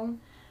 Ew.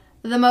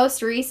 The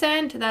most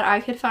recent that I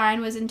could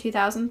find was in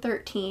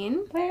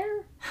 2013.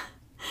 Where?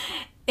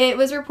 It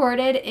was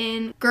reported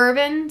in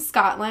Girvan,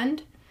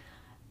 Scotland,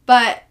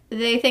 but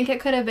they think it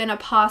could have been a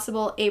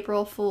possible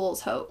April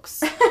Fool's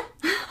hoax.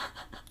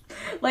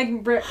 Like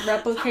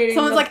replicating.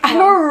 Someone's like, I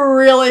have a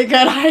really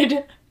good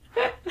idea.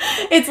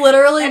 It's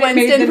literally And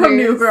Winston from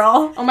New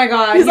Girl. Oh my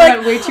god, he's like,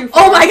 like, went way too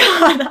far. Oh my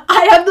god,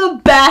 I have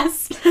the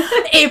best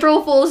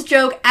April Fool's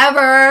joke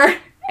ever.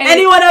 And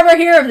anyone ever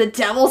hear of the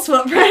devil's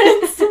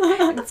footprints?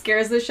 It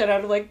scares the shit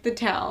out of, like, the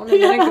town,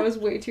 and then it goes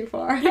way too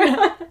far. And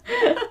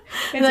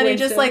then he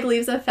just, like,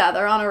 leaves a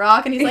feather on a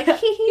rock, and he's like,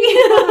 hee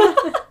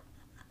hee.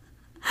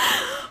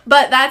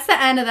 But that's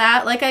the end of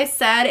that. Like I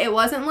said, it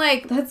wasn't,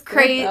 like,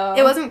 crazy.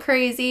 It wasn't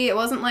crazy. It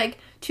wasn't, like,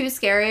 too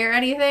scary or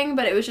anything,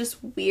 but it was just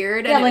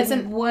weird. Yeah, and like, it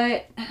wasn't,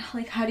 what,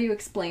 like, how do you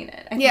explain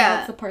it? I think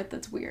that's the part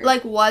that's weird.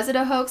 Like, was it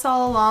a hoax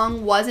all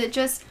along? Was it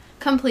just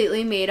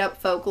completely made up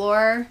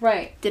folklore?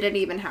 Right. Did it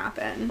even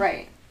happen?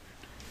 Right.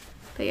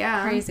 But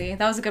yeah. Crazy.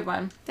 That was a good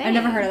one. Thanks. I've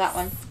never heard of that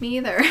one. Me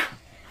either.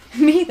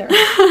 Me either.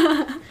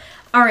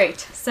 All right.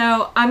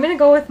 So I'm going to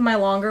go with my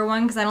longer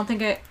one because I don't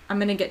think I'm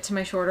going to get to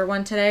my shorter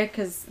one today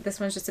because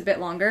this one's just a bit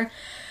longer.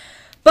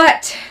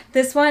 But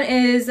this one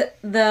is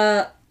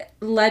the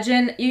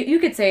legend. You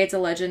could say it's a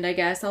legend, I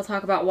guess. I'll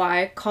talk about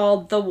why.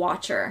 Called The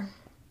Watcher.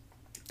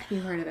 Have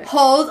you heard of it?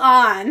 Hold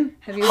on.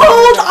 Have you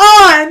Hold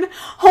on.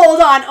 Hold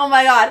on. Oh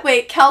my god.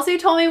 Wait, Kelsey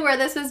told me where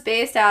this was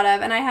based out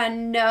of, and I had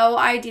no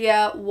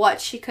idea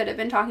what she could have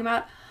been talking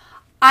about.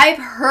 I've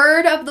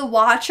heard of The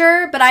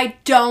Watcher, but I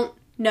don't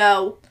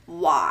know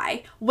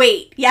why.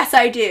 Wait, yes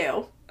I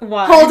do.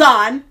 Why? Hold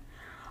on.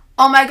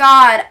 Oh my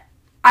god.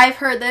 I've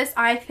heard this,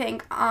 I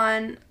think,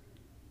 on...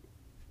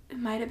 It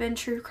might have been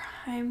True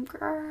Crime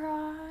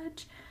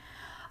Garage.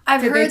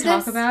 Did they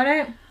talk about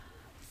it?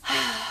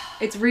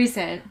 It's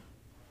recent.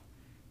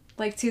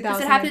 Like 2000.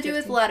 Does it have to do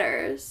with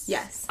letters?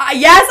 Yes.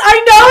 Yes, I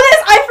know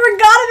this. I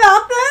forgot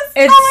about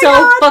this. It's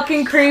so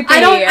fucking creepy.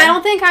 I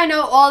don't think I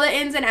know all the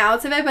ins and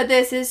outs of it, but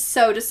this is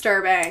so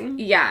disturbing.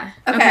 Yeah.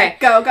 Okay.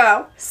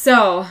 Go.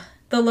 So,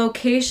 the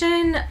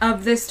location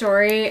of this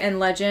story and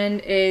legend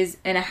is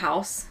in a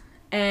house,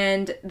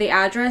 and the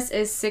address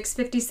is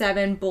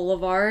 657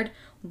 Boulevard,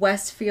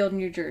 Westfield,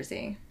 New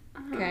Jersey.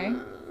 Okay?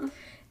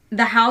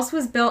 The house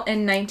was built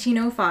in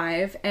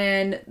 1905,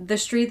 and the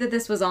street that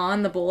this was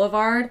on, the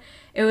boulevard,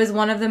 it was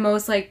one of the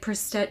most, like,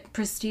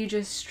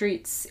 prestigious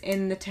streets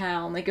in the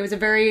town. Like, it was a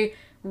very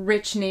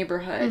rich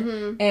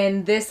neighborhood,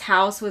 and this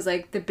house was,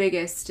 like, the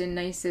biggest and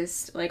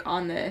nicest, like,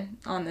 on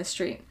the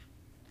street.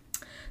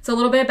 So, a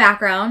little bit of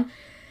background.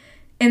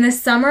 In the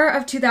summer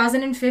of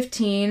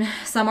 2015,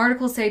 some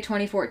articles say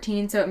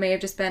 2014, so it may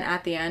have just been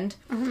at the end,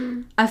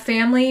 a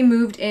family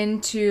moved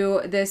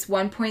into this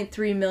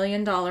 $1.3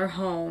 million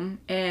home,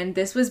 and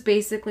this was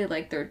basically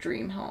like their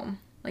dream home.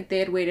 Like, they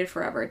had waited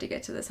forever to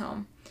get to this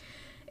home.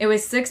 It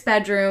was 6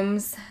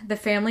 bedrooms. The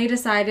family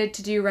decided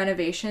to do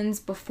renovations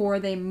before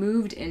they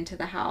moved into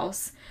the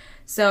house.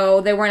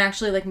 So they weren't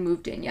actually, like,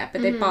 moved in yet,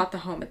 but they bought the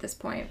home at this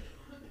point.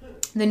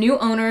 The new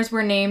owners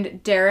were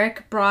named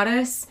Derek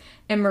Broaddus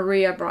and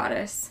Maria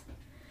Broaddus.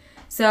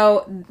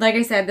 So, like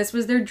I said, this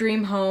was their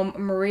dream home.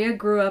 Maria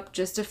grew up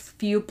just a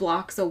few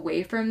blocks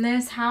away from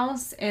this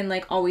house and,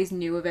 like, always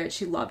knew of it.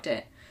 She loved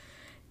it.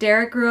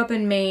 Derek grew up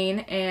in Maine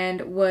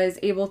and was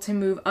able to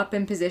move up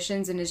in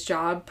positions in his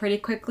job pretty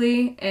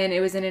quickly, and it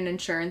was in an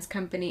insurance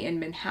company in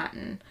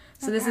Manhattan.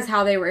 So this is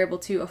how they were able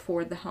to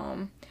afford the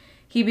home.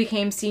 He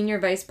became senior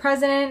vice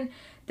president.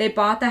 They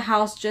bought the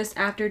house just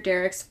after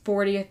Derek's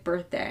 40th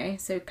birthday,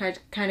 so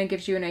it kind of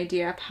gives you an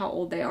idea of how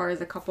old they are as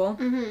a couple.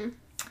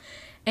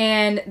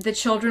 And the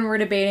children were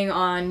debating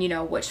on,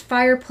 which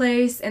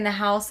fireplace in the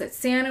house that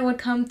Santa would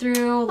come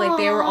through. Like,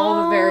 they were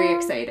all very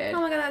excited. Oh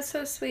my God, that's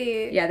so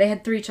sweet. Yeah, they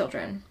had 3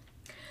 children.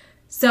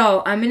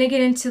 So, I'm going to get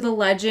into the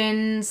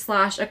legend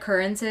 /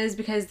 occurrences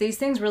because these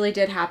things really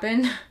did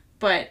happen,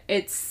 but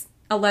it's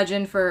a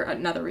legend for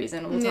another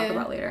reason we'll talk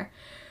about later.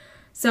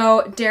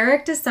 So,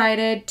 Derek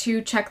decided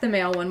to check the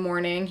mail one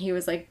morning. He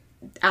was, like,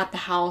 at the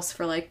house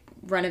for, like,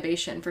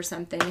 renovation for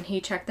something, and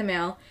he checked the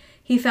mail.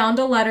 He found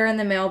a letter in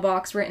the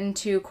mailbox written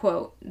to,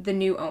 quote, the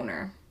new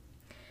owner.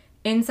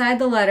 Inside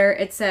the letter,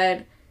 it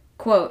said,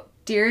 quote,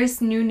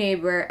 "Dearest new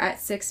neighbor at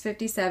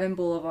 657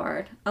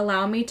 Boulevard,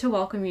 allow me to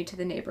welcome you to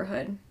the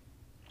neighborhood.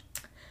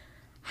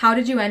 How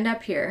did you end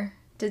up here?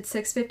 Did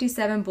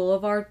 657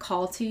 Boulevard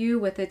call to you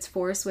with its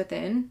force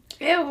within?"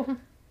 Ew.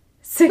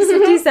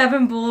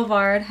 657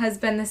 Boulevard has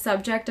been the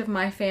subject of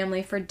my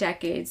family for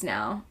decades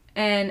now,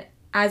 and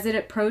as it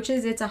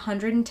approaches its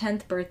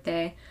 110th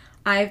birthday,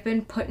 I've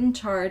been put in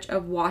charge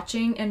of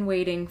watching and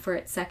waiting for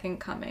its second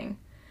coming.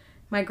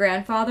 My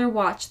grandfather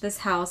watched this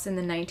house in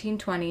the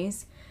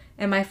 1920s,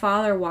 and my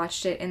father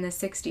watched it in the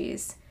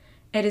 60s.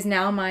 It is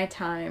now my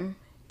time.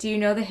 Do you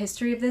know the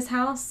history of this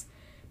house?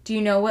 Do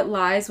you know what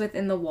lies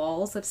within the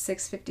walls of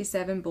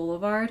 657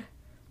 Boulevard?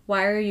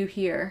 Why are you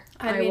here?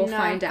 I will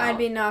find out. I'd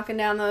be knocking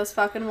down those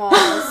fucking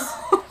walls.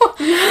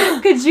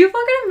 Could you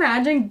fucking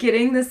imagine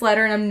getting this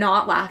letter? And I'm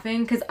not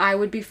laughing because I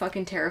would be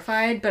fucking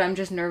terrified, but I'm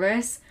just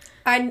nervous.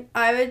 I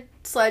would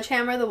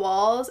sledgehammer the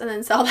walls and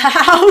then sell the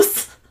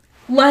house.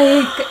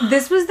 Like,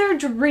 this was their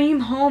dream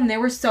home. They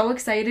were so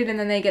excited, and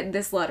then they get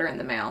this letter in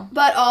the mail.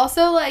 But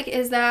also, like,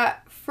 is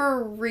that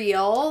for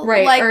real?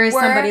 Right, like, or is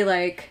somebody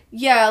like...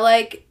 Yeah,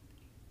 like,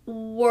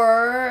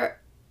 were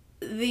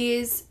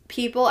these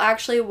people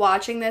actually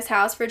watching this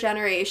house for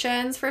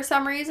generations for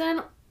some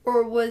reason?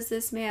 Or was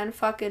this man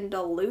fucking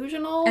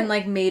delusional? And,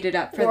 like, made it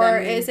up for them. Or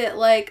is it,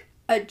 like,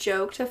 a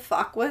joke to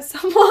fuck with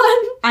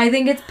someone? I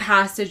think it's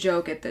past a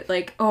joke at the...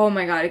 Like, oh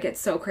my God, it gets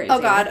so crazy. Oh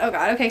God.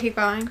 Okay, keep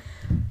going.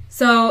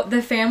 So,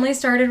 the family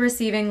started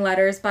receiving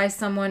letters by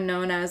someone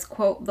known as,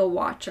 quote, the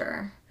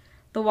Watcher.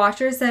 The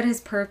Watcher said his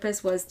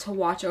purpose was to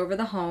watch over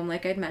the home,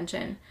 like I'd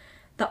mentioned.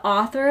 The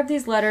author of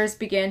these letters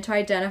began to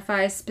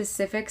identify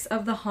specifics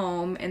of the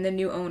home and the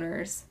new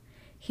owners.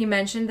 He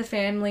mentioned the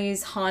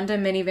family's Honda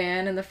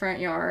minivan in the front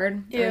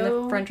yard, or in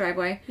the front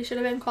driveway. He should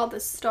have been called the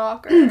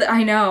Stalker.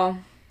 I know.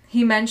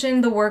 He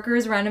mentioned the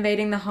workers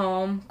renovating the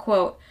home,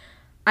 quote,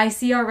 "I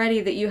see already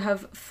that you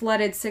have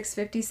flooded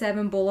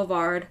 657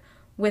 Boulevard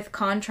with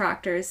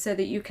contractors so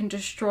that you can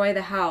destroy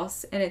the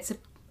house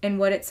and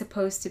what it's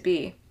supposed to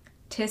be.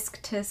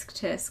 Tisk, tisk,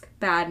 tisk.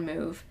 Bad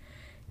move.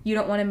 You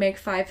don't want to make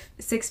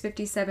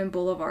 657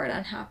 Boulevard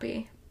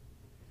unhappy."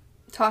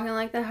 Talking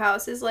like the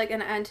house is like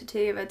an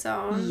entity of its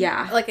own.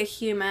 Yeah. Like a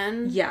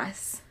human.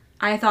 Yes.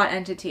 I thought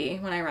entity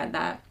when I read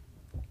that.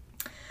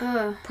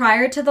 Ugh.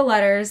 Prior to the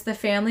letters, the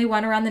family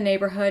went around the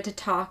neighborhood to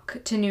talk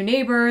to new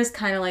neighbors,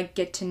 kind of like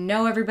get to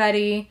know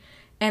everybody.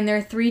 And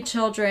their 3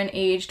 children,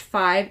 aged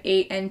 5,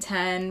 8, and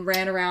 10,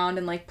 ran around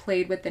and like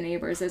played with the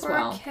neighbors as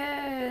well.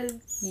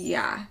 Kids.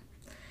 Yeah.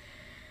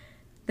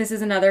 This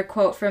is another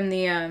quote from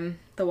the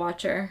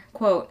Watcher.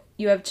 Quote,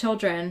 "You have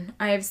children.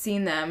 I have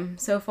seen them.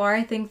 So far,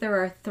 I think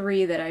there are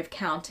 3 that I've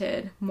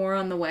counted. More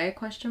on the way?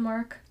 Question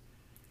mark.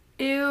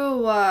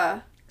 Ew.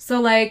 So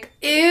like,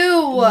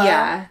 Ew.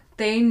 yeah,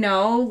 they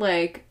know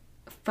like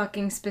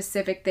fucking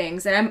specific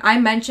things. And I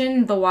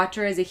mentioned the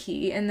Watcher as a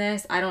he in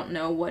this. I don't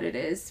know what it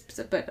is,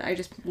 but I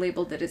just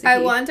labeled it as a he. I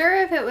wonder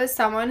if it was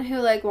someone who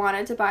like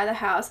wanted to buy the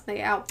house and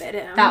they outbid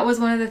him. That was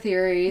one of the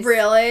theories.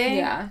 Really?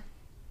 Yeah.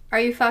 Are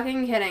you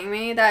fucking kidding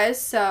me? That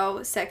is so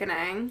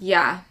sickening.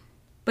 Yeah.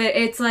 But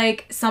it's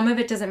like, some of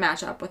it doesn't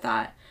match up with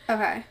that.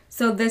 Okay.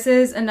 So this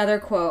is another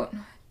quote.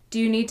 "Do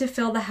you need to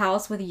fill the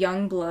house with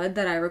young blood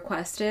that I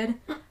requested?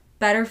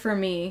 Better for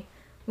me.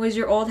 Was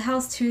your old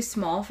house too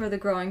small for the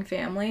growing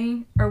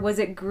family? Or was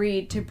it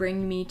greed to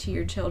bring me to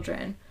your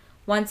children?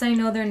 Once I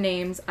know their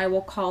names, I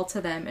will call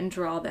to them and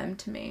draw them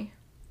to me."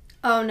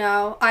 Oh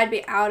no. I'd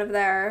be out of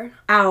there.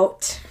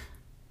 Out.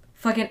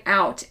 Fucking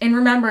out. And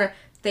remember,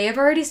 they have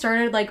already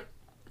started like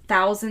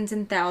thousands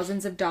and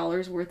thousands of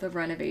dollars worth of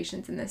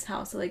renovations in this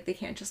house. So like they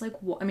can't just like,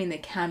 they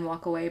can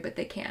walk away, but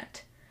they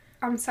can't.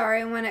 I'm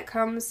sorry, when it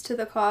comes to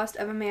the cost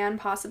of a man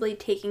possibly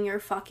taking your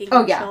fucking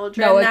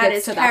children, no, it that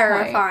gets is to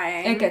terrifying.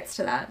 That point. It gets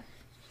to that.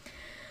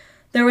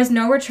 There was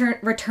no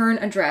return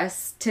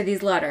address to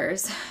these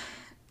letters.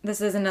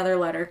 This is another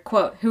letter.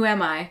 Quote, "Who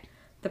am I?"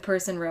 The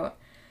person wrote,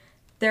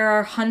 "There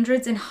are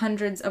hundreds and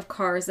hundreds of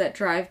cars that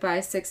drive by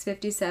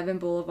 657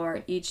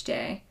 Boulevard each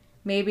day.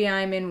 Maybe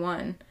I'm in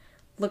one.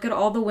 Look at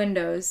all the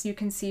windows you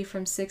can see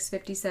from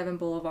 657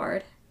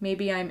 Boulevard.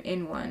 Maybe I'm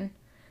in one.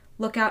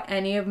 Look out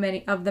any of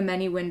the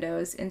many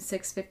windows in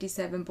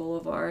 657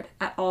 Boulevard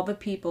at all the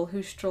people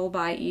who stroll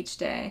by each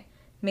day.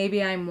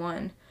 Maybe I'm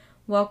one.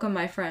 Welcome,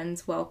 my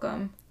friends,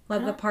 welcome.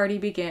 Let the party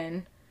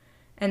begin."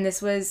 And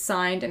this was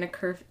signed in a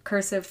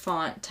cursive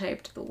font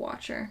typed "The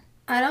Watcher."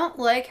 I don't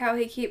like how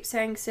he keeps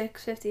saying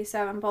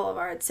 657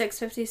 Boulevard.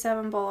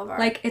 657 Boulevard.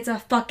 Like, it's a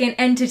fucking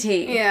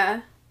entity.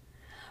 Yeah.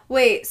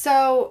 Wait,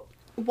 so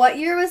what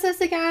year was this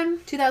again?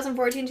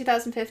 2014,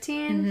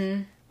 2015?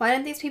 Mm-hmm. Why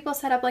didn't these people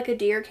set up like a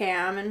deer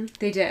cam? And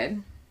They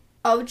did.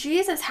 oh,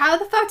 Jesus, how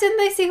the fuck didn't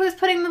they see who was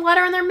putting the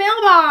letter in their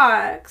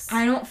mailbox?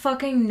 I don't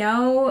fucking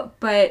know,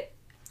 but...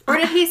 Or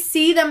did he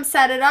see them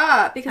set it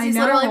up? Because he's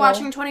literally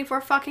watching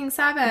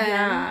 24-7.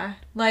 Yeah.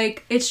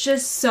 Like, it's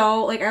just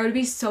so... Like, I would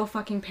be so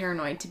fucking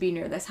paranoid to be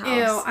near this house.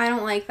 Ew, I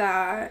don't like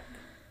that.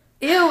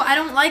 Ew, I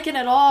don't like it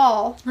at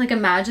all. Like,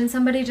 imagine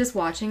somebody just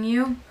watching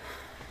you.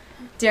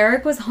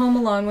 Derek was home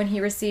alone when he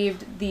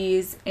received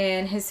these,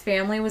 and his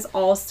family was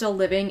all still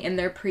living in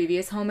their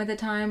previous home at the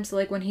time. So,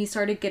 like, when he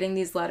started getting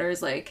these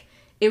letters, like,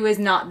 it was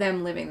not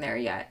them living there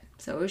yet.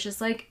 So it was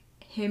just, like,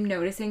 him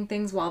noticing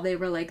things while they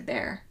were, like,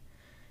 there,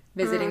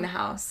 visiting the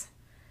house,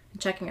 and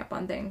checking up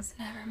on things.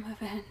 Never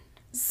move in.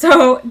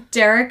 So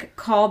Derek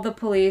called the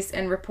police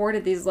and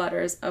reported these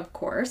letters, of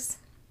course.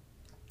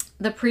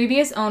 The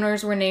previous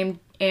owners were named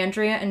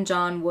Andrea and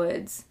John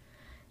Woods.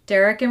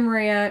 Derek and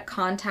Maria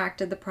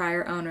contacted the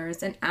prior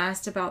owners and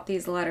asked about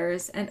these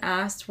letters and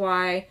asked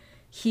why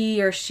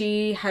he or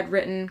she had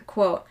written,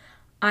 quote,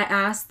 I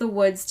asked the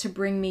Woods to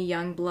bring me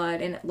young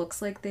blood and it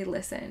looks like they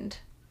listened.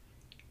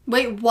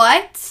 Wait,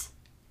 what?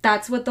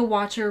 That's what the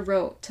Watcher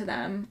wrote to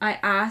them. I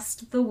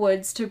asked the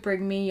Woods to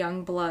bring me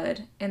young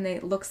blood and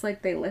it looks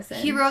like they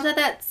listened. He wrote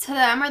that to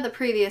them or the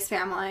previous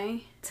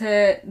family?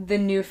 To the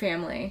new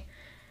family.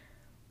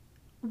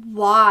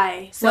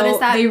 Why? So what does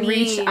that they mean?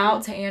 reached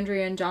out to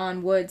Andrea and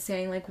John Woods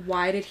saying, like,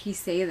 why did he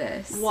say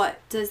this? What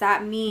does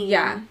that mean?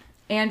 Yeah.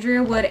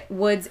 Andrea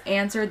Woods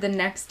answered the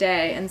next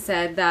day and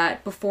said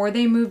that before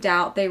they moved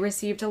out, they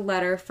received a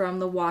letter from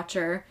the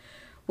Watcher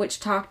which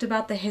talked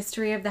about the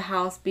history of the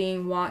house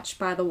being watched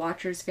by the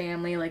Watcher's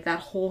family, like that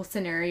whole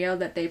scenario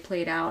that they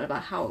played out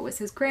about how it was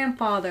his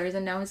grandfather's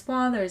and now his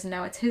father's and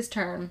now it's his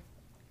turn.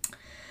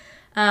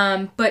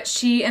 But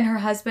she and her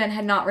husband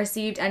had not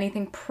received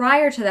anything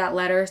prior to that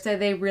letter, so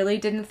they really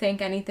didn't think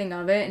anything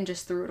of it and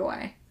just threw it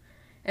away.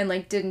 And,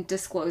 like, didn't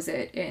disclose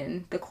it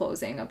in the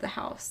closing of the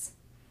house.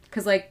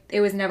 Because, like,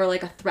 it was never,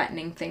 like, a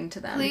threatening thing to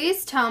them.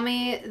 Please tell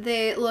me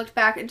they looked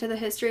back into the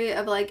history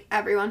of, like,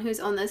 everyone who's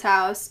owned this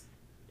house,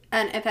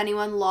 and if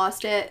anyone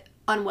lost it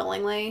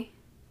unwillingly,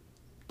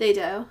 they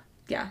do.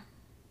 Yeah.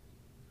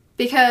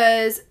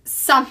 Because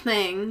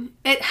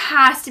it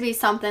has to be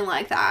something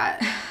like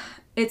that.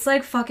 It's,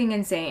 like, fucking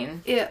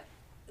insane.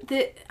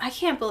 I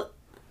can't believe...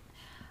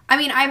 I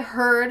mean, I've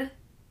heard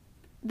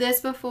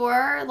this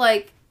before,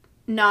 like,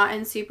 not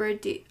in super...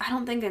 I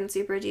don't think in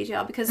super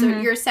detail, because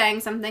you're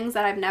saying some things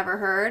that I've never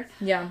heard.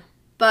 Yeah.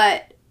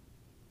 But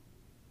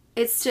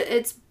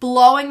it's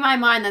blowing my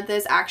mind that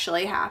this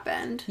actually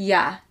happened.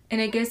 Yeah. And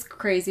it gets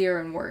crazier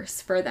and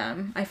worse for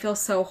them. I feel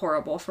so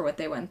horrible for what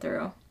they went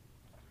through.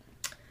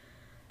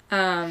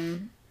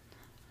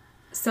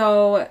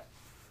 So...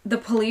 The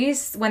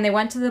police, when they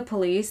went to the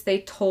police,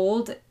 they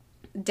told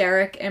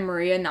Derek and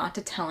Maria not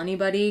to tell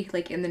anybody,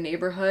 like, in the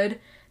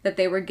neighborhood that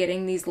they were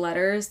getting these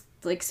letters,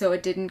 like, so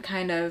it didn't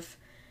kind of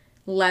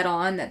let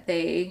on that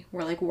they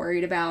were, like,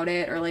 worried about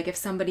it, or, like, if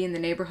somebody in the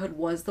neighborhood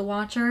was the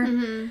Watcher.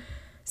 Mm-hmm.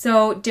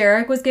 So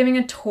Derek was giving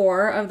a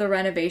tour of the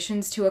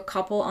renovations to a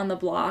couple on the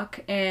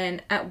block,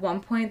 and at one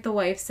point the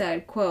wife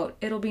said, quote,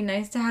 it'll be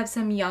nice to have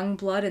some young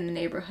blood in the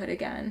neighborhood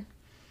again.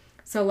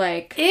 So,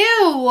 like,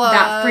 ew,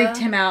 that freaked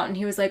him out, and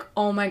he was like,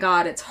 oh my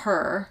god, it's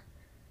her.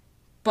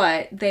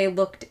 But they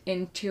looked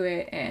into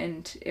it,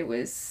 and it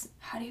was...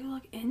 How do you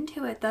look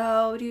into it,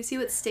 though? Do you see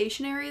what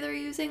stationery they're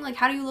using? Like,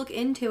 how do you look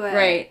into it?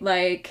 Right,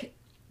 like...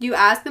 You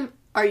ask them,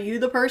 are you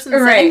the person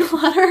sending the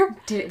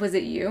letter? Was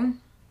it you?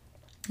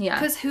 Yeah.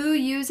 Because who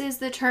uses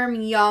the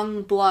term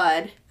young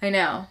blood? I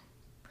know.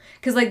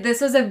 Because, like, this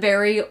was a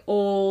very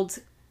old...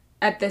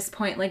 at this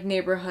point, like,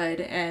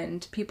 neighborhood,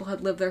 and people had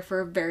lived there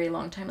for a very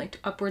long time, like,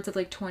 upwards of,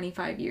 like,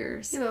 25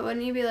 years. Yeah, but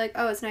wouldn't you be like,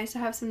 oh, it's nice to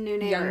have some new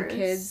neighbors? Young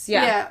kids,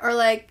 yeah. Yeah, or,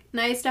 like,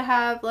 nice to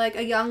have, like,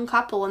 a young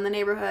couple in the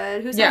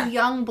neighborhood. Who says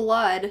young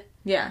blood?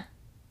 Yeah.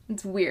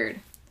 It's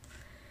weird.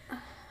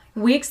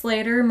 Weeks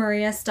later,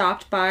 Maria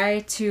stopped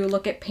by to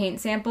look at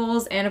paint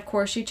samples, and, of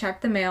course, she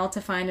checked the mail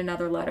to find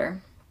another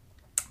letter.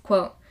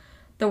 Quote,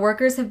 the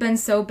workers have been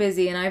so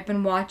busy, and I've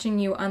been watching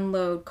you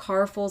unload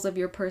carfuls of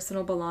your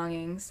personal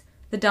belongings.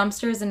 The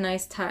dumpster is a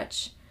nice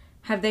touch.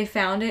 Have they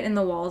found it in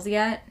the walls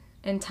yet?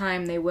 In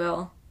time they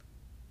will.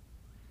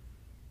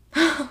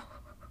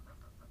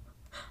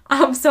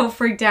 I'm so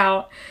freaked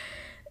out.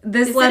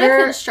 This letter...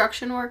 Is it a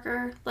construction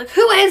worker? Like,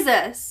 who is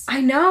this?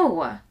 I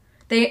know.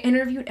 They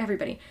interviewed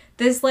everybody.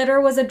 This letter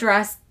was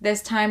addressed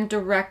this time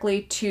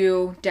directly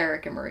to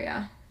Derek and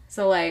Maria.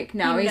 So, like,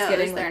 now he's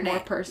getting, like, more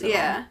personal.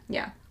 Yeah.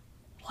 Yeah.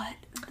 What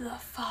the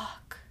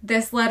fuck?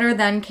 This letter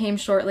then came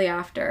shortly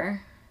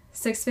after.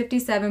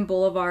 657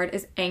 Boulevard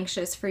is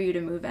anxious for you to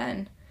move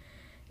in.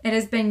 It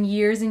has been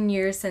years and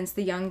years since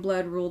the young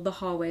blood ruled the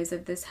hallways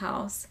of this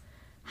house.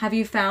 Have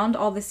you found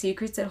all the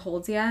secrets it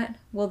holds yet?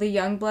 Will the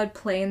young blood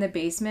play in the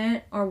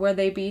basement, or will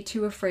they be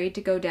too afraid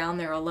to go down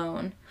there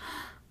alone?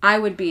 I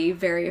would be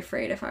very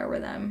afraid if I were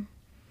them.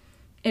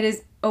 It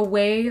is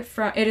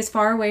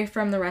far away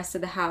from the rest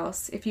of the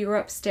house. If you were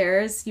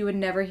upstairs, you would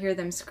never hear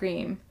them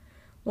scream.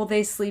 Will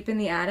they sleep in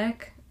the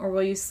attic, or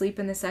will you sleep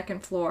in the second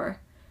floor?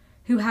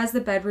 Who has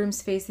the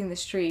bedrooms facing the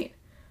street?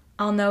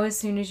 I'll know as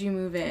soon as you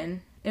move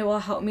in. It will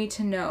help me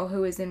to know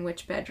who is in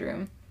which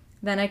bedroom.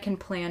 Then I can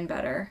plan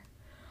better.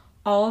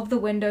 All of the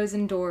windows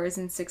and doors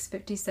in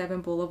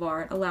 657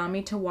 Boulevard allow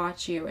me to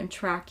watch you and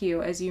track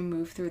you as you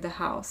move through the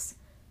house.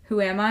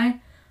 Who am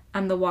I?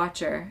 I'm the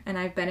watcher, and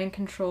I've been in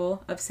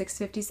control of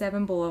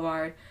 657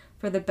 Boulevard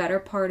for the better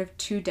part of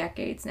 2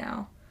 decades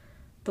now.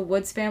 The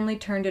Woods family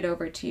turned it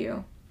over to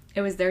you.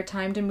 It was their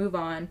time to move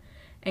on,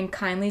 and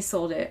kindly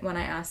sold it when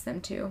I asked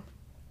them to.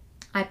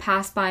 I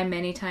pass by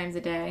many times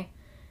a day.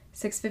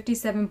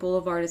 657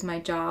 Boulevard is my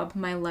job,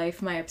 my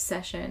life, my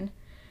obsession.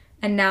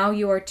 And now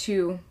you are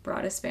too,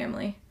 Broaddus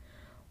family.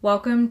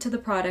 Welcome to the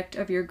product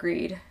of your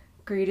greed.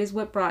 Greed is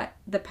what brought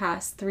the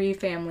past 3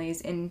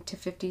 families into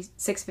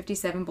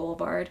 657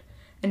 Boulevard,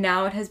 and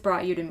now it has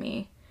brought you to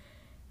me.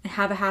 And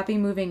have a happy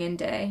moving in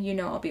day. You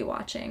know I'll be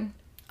watching.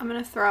 I'm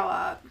gonna throw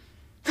up.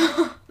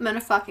 I'm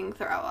gonna fucking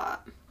throw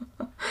up.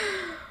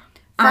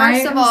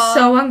 I'm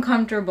so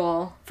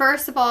uncomfortable.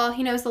 First of all,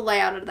 he knows the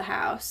layout of the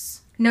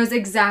house. Knows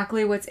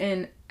exactly what's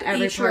in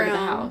every Each part room. of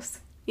the house.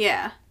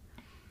 Yeah.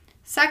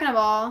 Second of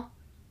all,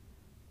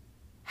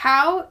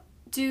 how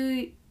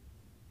do...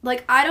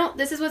 Like,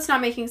 this is what's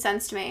not making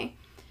sense to me.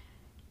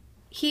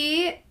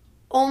 He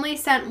only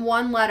sent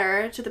 1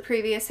 letter to the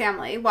previous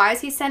family. Why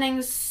is he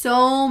sending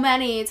so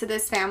many to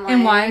this family?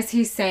 And why is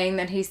he saying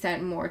that he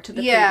sent more to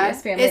the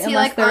previous family? Is he,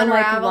 Unless like, they're,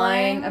 unraveling?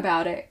 lying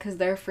about it because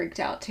they're freaked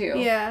out, too.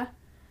 Yeah.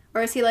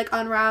 Or is he, like,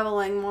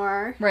 unraveling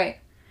more? Right.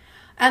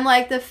 And,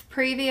 like, the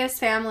previous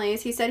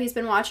families, he said he's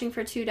been watching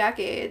for 2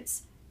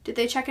 decades. Did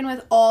they check in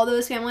with all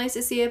those families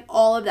to see if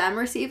all of them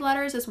received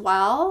letters as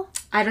well?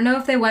 I don't know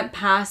if they went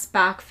past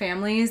back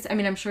families. I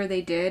mean, I'm sure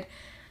they did.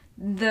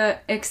 The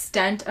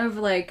extent of,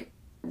 like,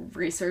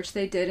 research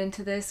they did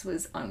into this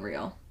was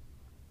unreal.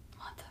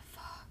 What the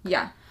fuck?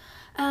 Yeah.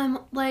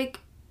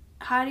 Like,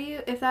 how do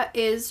you, if that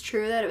is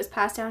true, that it was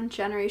passed down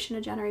generation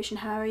to generation,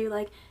 how are you,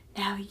 like,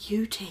 now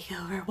you take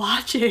over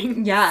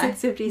watching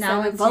 657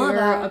 now it's Boulevard?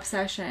 your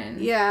obsession.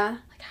 Yeah.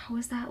 Like, how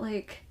is that,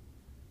 like,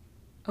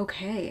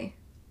 okay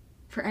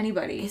for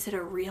anybody? Is it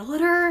a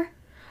realtor?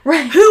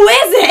 Right. Who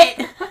is it?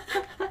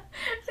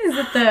 Is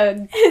it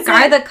the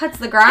guy that cuts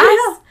the grass?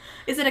 Yeah.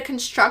 Is it a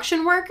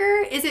construction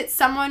worker? Is it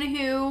someone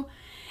who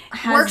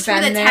works for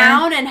the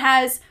town and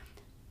has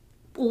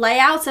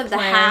layouts of the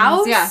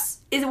house?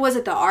 Yeah. Was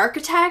it the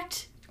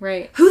architect?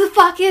 Right. Who the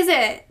fuck is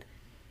it?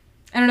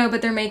 I don't know,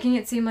 but they're making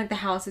it seem like the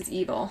house is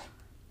evil.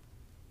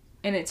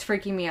 And it's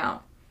freaking me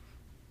out.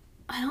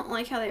 I don't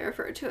like how they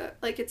refer to it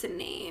like it's a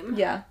name.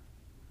 Yeah.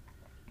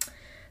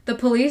 The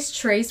police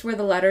traced where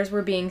the letters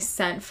were being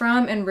sent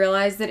from and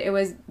realized that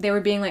they were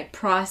being, like,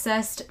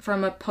 processed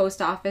from a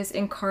post office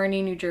in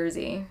Kearny, New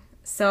Jersey.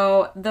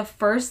 So the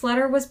first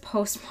letter was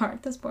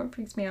postmarked. This part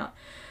freaks me out.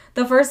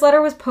 The first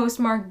letter was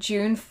postmarked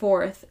June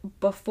 4th,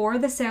 before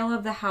the sale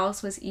of the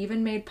house was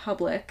even made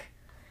public.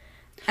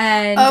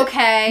 And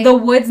the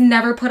Woods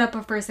never put up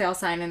a for sale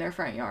sign in their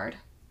front yard.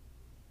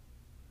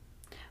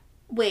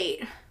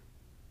 Wait.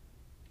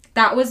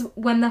 That was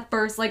when the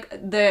first, like,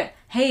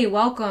 hey,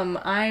 welcome,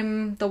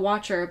 I'm the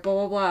watcher,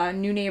 blah, blah, blah,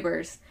 new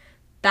neighbors.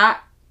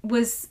 That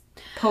was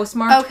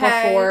postmarked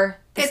before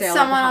the sale of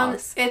the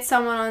house. It's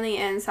someone on the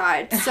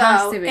inside. It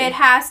has to be. It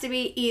has to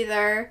be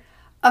either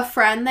a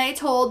friend they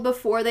told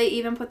before they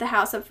even put the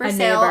house up for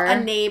sale,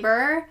 a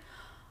neighbor,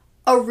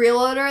 a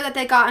realtor that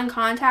they got in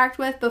contact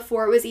with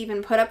before it was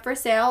even put up for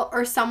sale,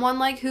 or someone,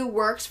 like, who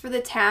works for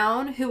the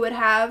town who would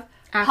have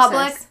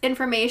public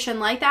information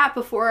like that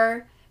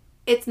before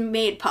it's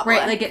made public.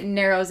 Right, like, it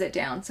narrows it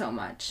down so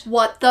much.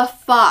 What the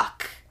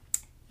fuck?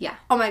 Yeah.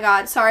 Oh my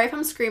god, sorry if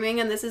I'm screaming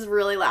and this is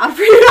really loud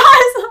for you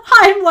guys.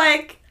 I'm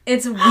like...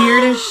 It's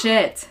weird as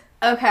shit.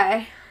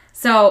 Okay.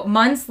 So,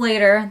 months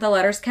later, the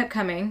letters kept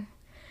coming.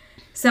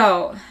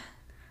 So,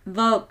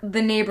 the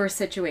neighbor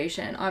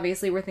situation.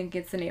 Obviously, we're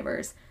thinking it's the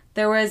neighbors.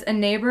 There was a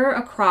neighbor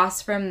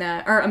across from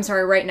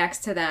right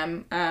next to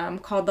them,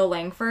 called the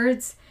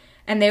Langfords.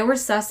 And they were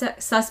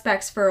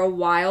suspects for a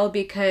while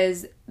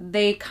because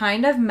they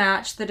kind of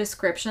matched the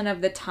description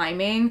of the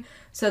timing.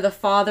 So the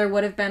father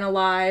would have been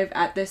alive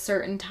at this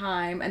certain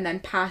time and then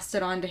passed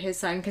it on to his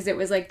son because it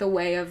was, like, the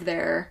way of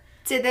their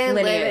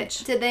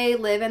lineage. Did they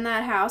live in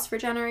that house for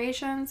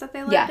generations that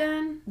they lived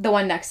in? The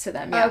one next to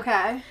them, yeah.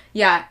 Okay.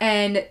 Yeah,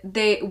 and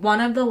one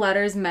of the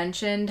letters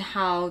mentioned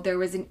how there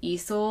was an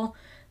easel,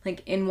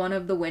 like, in one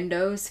of the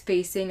windows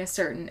facing a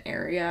certain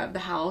area of the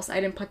house. I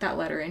didn't put that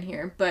letter in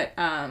here, but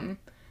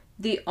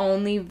the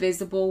only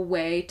visible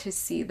way to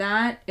see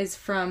that is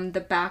from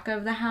the back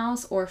of the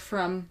house or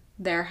from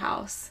their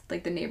house,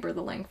 like the neighbor,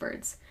 the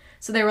Langfords.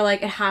 So they were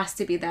like, it has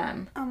to be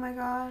them. Oh my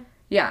god.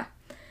 Yeah.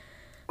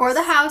 Or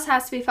the house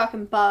has to be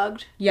fucking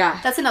bugged. Yeah.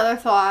 That's another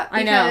thought.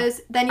 I know.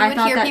 Because then you would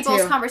hear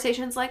people's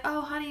conversations like,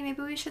 oh, honey,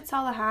 maybe we should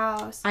sell the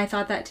house. I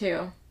thought that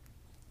too.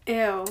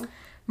 Ew.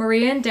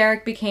 Maria and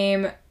Derek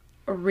became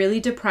really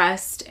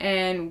depressed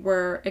and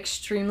were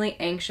extremely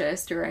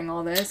anxious during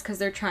all this because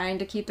they're trying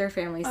to keep their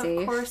family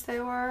safe. Of course they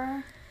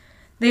were.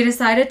 They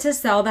decided to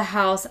sell the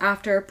house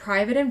after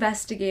private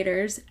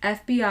investigators,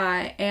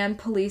 FBI, and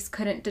police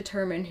couldn't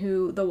determine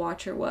who the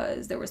watcher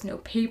was. There was no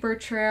paper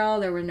trail.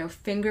 There were no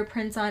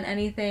fingerprints on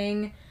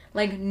anything.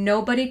 Like,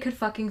 nobody could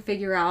fucking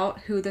figure out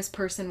who this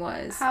person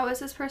was. How is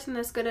this person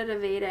this good at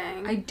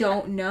evading? I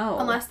don't know.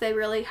 Unless they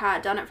really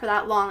had done it for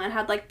that long and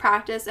had, like,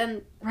 practice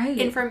and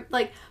right.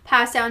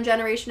 passed down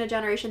generation to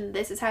generation.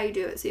 This is how you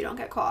do it so you don't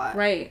get caught.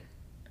 Right.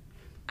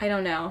 I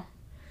don't know.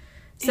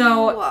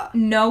 So,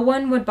 no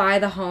one would buy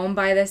the home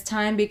by this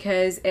time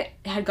because it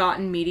had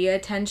gotten media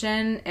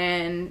attention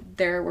and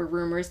there were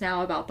rumors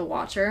now about the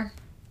watcher.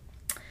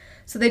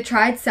 So, they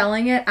tried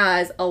selling it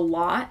as a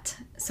lot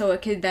so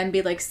it could then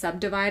be, like,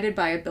 subdivided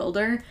by a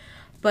builder.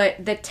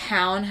 But the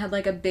town had,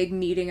 like, a big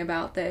meeting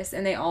about this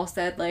and they all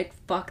said, like,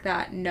 fuck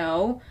that,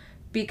 no.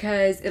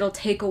 Because it'll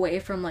take away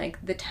from,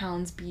 like, the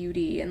town's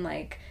beauty and,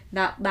 like,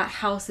 that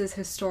house is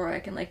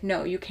historic and, like,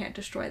 no, you can't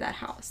destroy that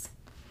house.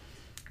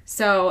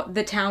 So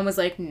the town was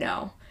like,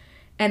 no.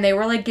 And they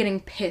were, like,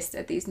 getting pissed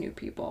at these new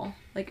people.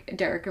 Like,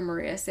 Derek and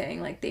Maria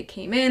saying, like, they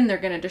came in, they're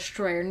going to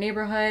destroy your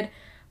neighborhood.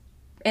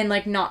 And,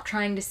 like, not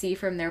trying to see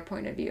from their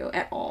point of view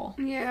at all.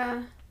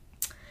 Yeah.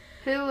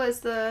 Who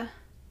was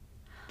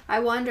I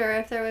wonder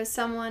if there was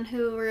someone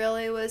who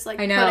really was, like,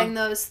 putting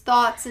those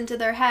thoughts into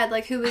their head.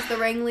 Like, who was the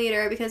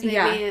ringleader? Because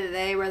maybe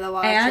they were the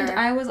watcher. And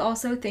I was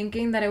also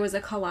thinking that it was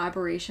a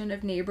collaboration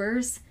of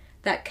neighbors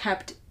that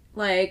kept,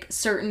 like,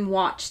 certain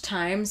watch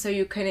times so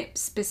you couldn't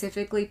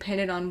specifically pin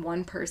it on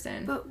one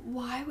person. But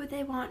why would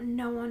they want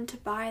no one to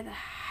buy the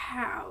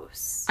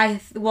house?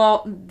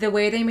 Well, the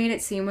way they made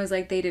it seem was,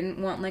 like, they didn't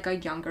want, like, a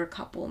younger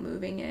couple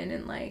moving in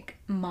and, like,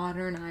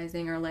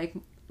 modernizing or, like,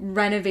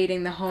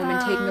 renovating the home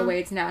and taking away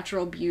its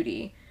natural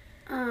beauty.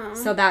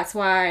 So that's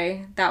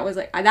why that was,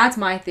 like, that's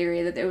my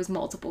theory, that it was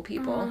multiple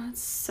people.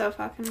 It's so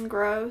fucking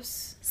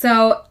gross.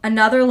 So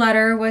another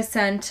letter was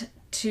sent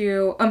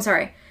to,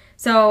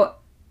 so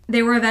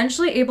they were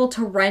eventually able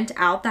to rent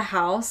out the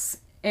house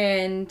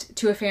and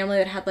to a family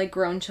that had, like,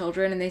 grown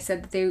children, and they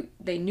said that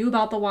they knew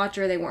about the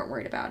watcher, they weren't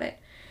worried about it.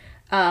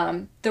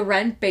 The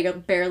rent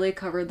barely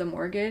covered the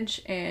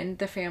mortgage, and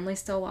the family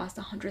still lost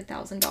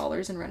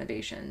 $100,000 in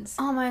renovations.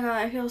 Oh my god,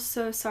 I feel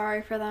so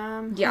sorry for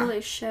them. Yeah.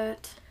 Holy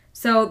shit.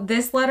 So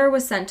this letter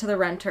was sent to the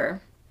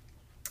renter.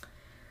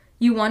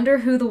 You wonder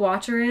who the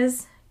watcher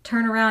is?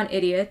 Turn around,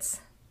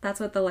 idiots. That's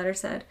what the letter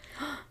said.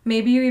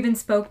 Maybe you even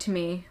spoke to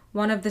me,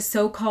 one of the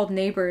so-called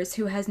neighbors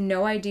who has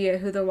no idea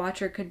who the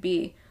watcher could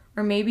be.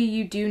 Or maybe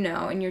you do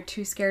know and you're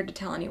too scared to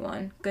tell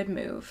anyone. Good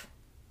move.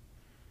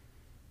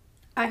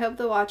 I hope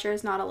the watcher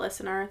is not a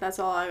listener. That's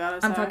all I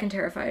gotta say. I'm fucking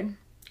terrified.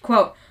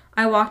 Quote,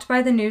 I walked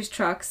by the news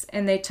trucks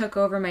and they took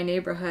over my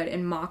neighborhood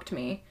and mocked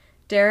me.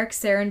 Derek's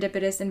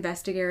serendipitous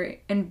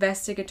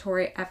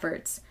investigatory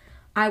efforts.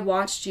 I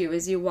watched you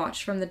as you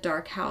watched from the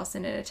dark house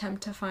in an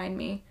attempt to find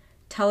me.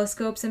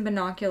 Telescopes and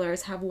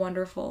binoculars have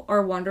wonderful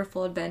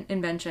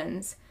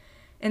inventions.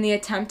 In the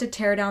attempt to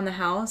tear down the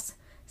house,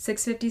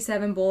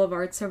 657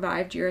 Boulevard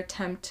survived your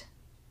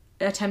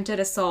attempted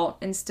assault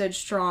and stood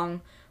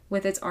strong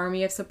with its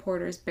army of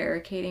supporters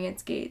barricading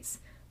its gates.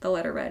 The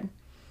letter read,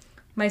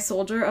 My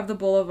soldier of the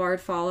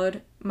Boulevard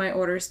followed my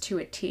orders to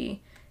a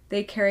T.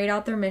 They carried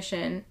out their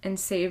mission and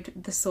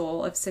saved the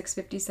soul of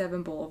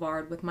 657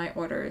 Boulevard with my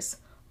orders.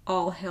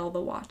 All hail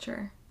the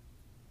Watcher.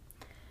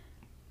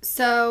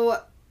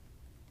 So,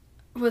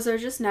 was there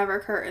just never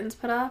curtains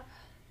put up?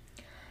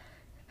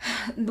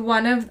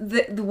 One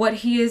of what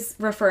he is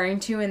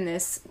referring to in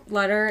this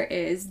letter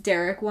is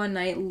Derek one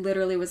night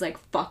literally was like,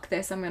 fuck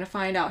this, I'm going to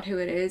find out who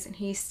it is. And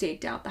he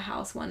staked out the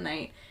house one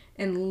night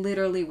and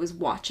literally was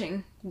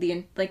watching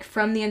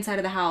from the inside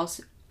of the house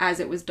as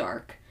it was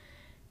dark.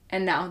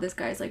 And now this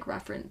guy's like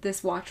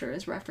this watcher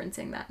is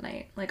referencing that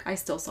night. Like, I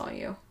still saw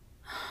you.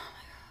 Oh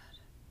my god.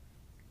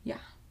 Yeah.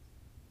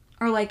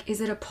 Or like, is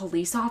it a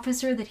police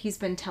officer that he's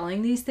been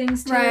telling these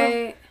things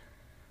to?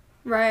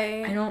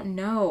 Right. I don't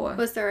know.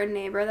 Was there a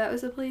neighbor that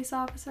was a police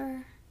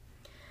officer?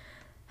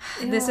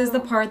 This is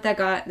the part that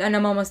got, and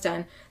I'm almost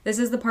done. This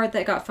is the part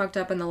that got fucked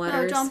up in the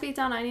letters. No, don't be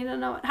done. I need to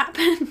know what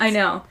happened. I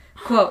know.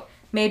 Quote,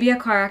 maybe a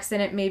car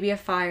accident, maybe a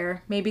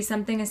fire, maybe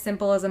something as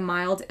simple as a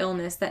mild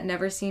illness that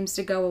never seems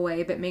to go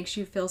away but makes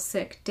you feel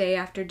sick day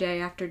after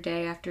day after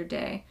day after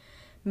day.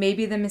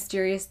 Maybe the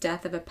mysterious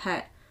death of a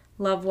pet.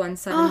 Loved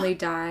ones suddenly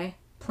die.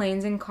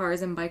 Planes and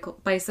cars and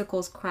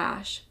bicycles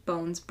crash.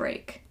 Bones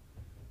break.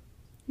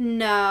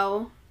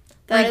 No.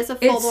 That is a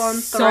full-blown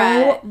so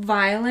threat.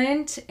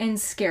 violent and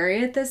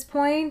scary at this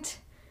point.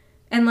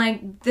 And,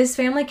 like, this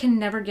family can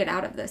never get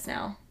out of this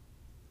now.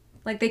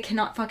 Like, they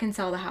cannot fucking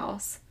sell the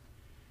house.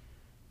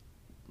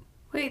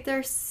 Wait,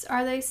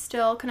 are they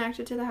still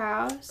connected to the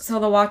house? So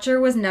the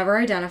watcher was never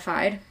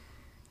identified.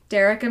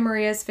 Derek and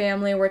Maria's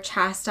family were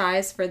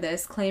chastised for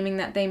this, claiming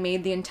that they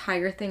made the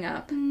entire thing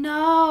up.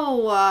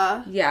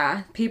 No.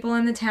 Yeah. People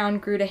in the town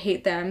grew to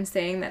hate them,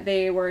 saying that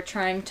they were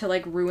trying to,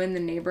 like, ruin the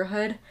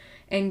neighborhood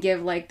and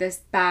give, like,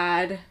 this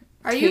bad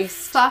Are you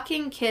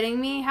fucking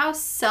kidding me? How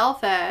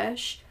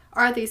selfish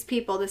are these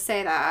people to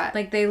say that?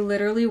 Like, they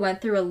literally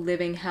went through a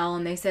living hell,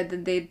 and they said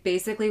that they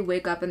basically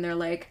wake up and they're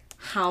like,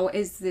 how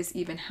is this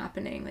even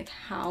happening? Like,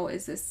 how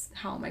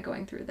am I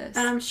going through this?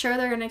 And I'm sure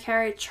they're going to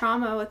carry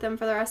trauma with them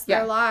for the rest of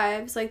their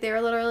lives. Like, they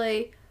were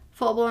literally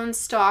full-blown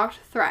stalked,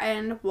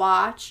 threatened,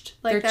 watched.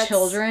 Like, their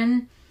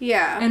children.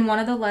 Yeah. In one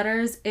of the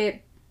letters,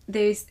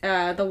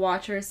 the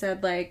watcher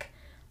said, like,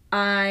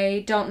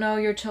 I don't know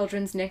your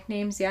children's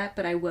nicknames yet,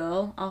 but I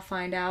will. I'll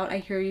find out. I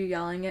hear you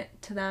yelling it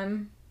to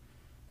them.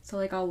 So,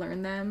 like, I'll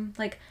learn them.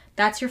 Like,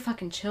 that's your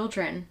fucking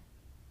children.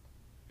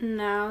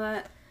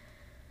 No,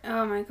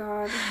 oh my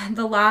God.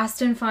 The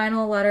last and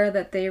final letter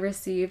that they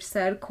received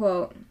said,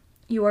 quote,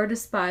 you are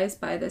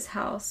despised by this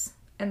house,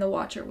 and the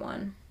watcher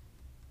won.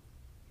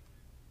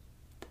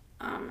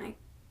 Oh my...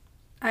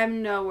 I have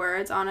no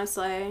words,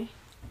 honestly.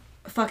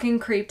 Fucking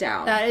creeped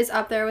out. That is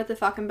up there with the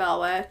fucking Bell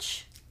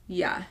Witch.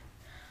 Yeah.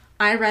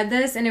 I read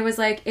this, and it was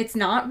like, it's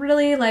not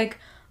really, like,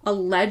 a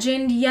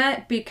legend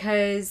yet,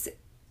 because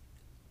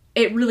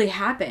it really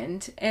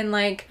happened. And,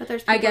 like, but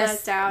there's people I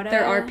guess that doubt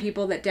there it. are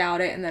people that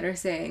doubt it and that are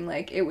saying,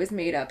 like, it was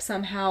made up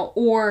somehow.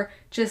 Or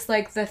just,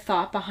 like, the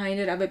thought behind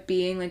it of it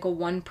being, like, a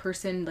one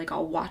person, like,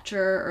 a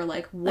watcher, or,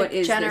 like, what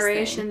is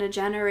generation this thing? to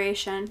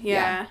generation.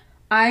 Yeah.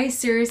 I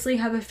seriously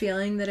have a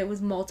feeling that it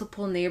was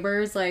multiple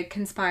neighbors, like,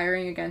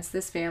 conspiring against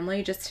this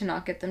family just to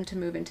not get them to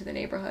move into the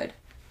neighborhood.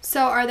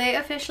 So are they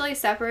officially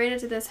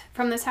separated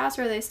from this house,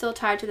 or are they still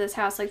tied to this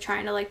house, like,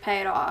 trying to, like,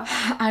 pay it off?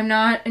 I'm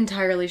not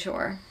entirely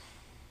sure.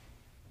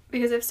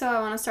 Because if so,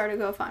 I want to start a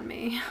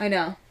GoFundMe. I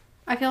know.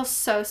 I feel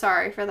so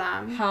sorry for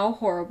them. How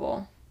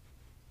horrible.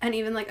 And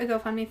even, like, a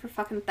GoFundMe for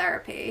fucking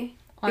therapy.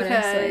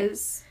 Honestly.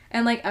 Because...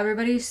 And, like,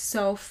 everybody's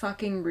so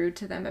fucking rude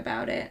to them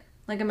about it.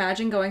 Like,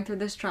 imagine going through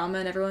this trauma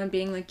and everyone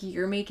being like,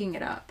 you're making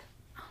it up.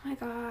 Oh my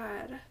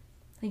God.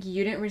 Like,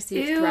 you didn't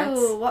receive Ew, threats.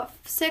 what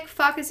sick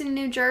fuck is in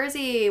New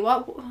Jersey?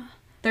 What?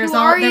 There was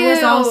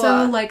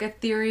also, like, a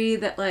theory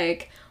that,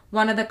 like,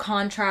 one of the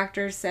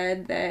contractors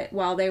said that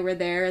while they were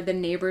there, the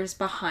neighbors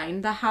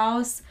behind the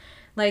house,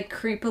 like,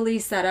 creepily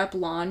set up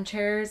lawn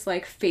chairs,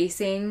 like,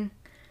 facing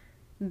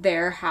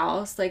their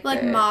house. Like,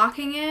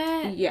 mocking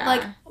it? Yeah.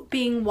 Like,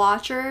 being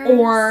watchers?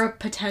 Or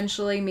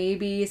potentially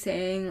maybe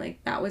saying,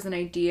 like, that was an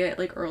idea,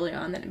 like, early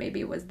on that maybe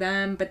it was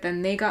them, but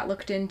then they got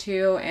looked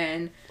into,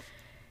 and...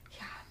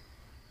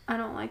 I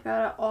don't like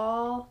that at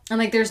all. And,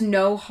 like, there's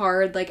no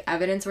hard, like,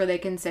 evidence where they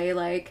can say,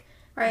 like,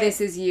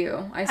 this is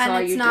you. I saw you do it.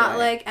 And it's not,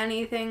 like,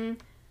 anything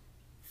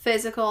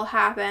physical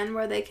happened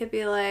where they could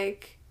be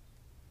like,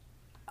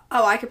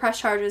 oh, I could press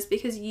charges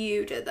because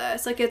you did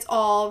this. Like, it's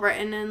all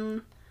written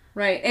in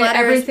right. And letters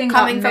everything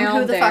coming got from who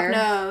the there. fuck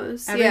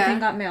knows. Everything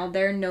got mailed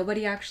there.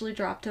 Nobody actually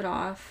dropped it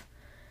off.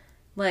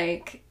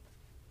 Like...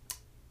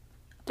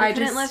 They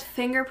couldn't lift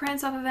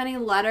fingerprints off of any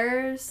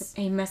letters.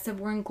 He must have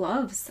worn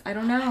gloves. I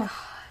don't know.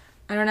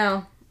 I don't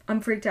know. I'm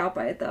freaked out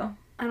by it, though.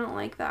 I don't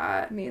like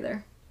that. Me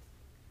either.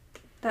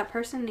 That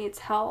person needs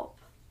help.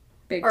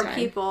 Big time. Or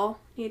people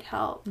need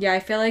help. Yeah, I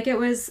feel like it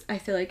was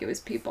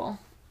people.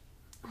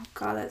 Oh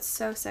God, that's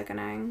so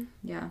sickening.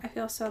 Yeah. I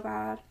feel so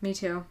bad. Me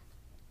too.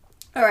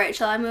 Alright,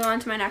 shall I move on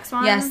to my next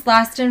one? Yes,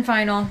 last and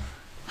final.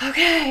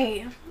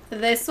 Okay.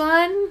 This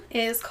one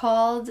is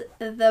called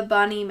The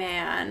Bunny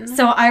Man.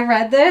 So I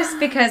read this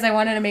because I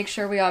wanted to make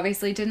sure we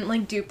obviously didn't,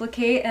 like,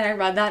 duplicate, and I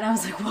read that and I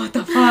was like, what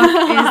the fuck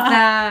is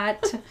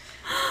that?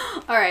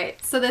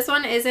 Alright, so this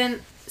one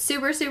isn't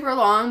super, super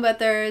long, but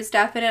there's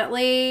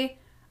definitely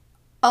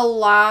a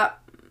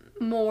lot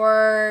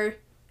more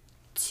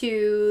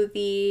to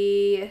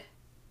the,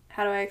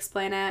 how do I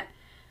explain it?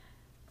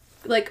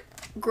 Like,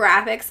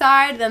 graphic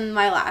side than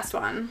my last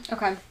one.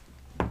 Okay.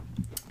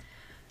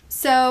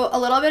 So, a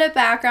little bit of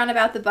background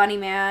about the Bunny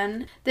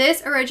Man.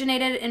 This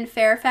originated in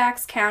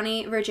Fairfax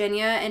County,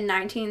 Virginia in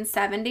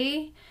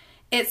 1970.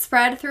 It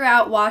spread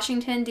throughout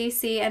Washington,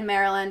 D.C. and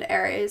Maryland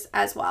areas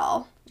as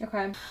well.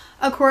 Okay.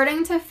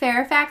 According to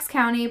Fairfax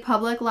County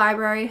Public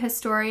Library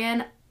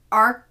historian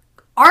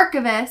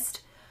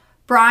archivist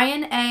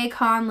Brian A.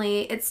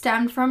 Conley, it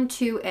stemmed from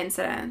 2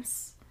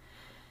 incidents.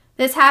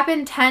 This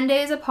happened 10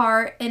 days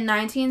apart in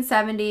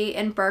 1970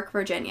 in Burke,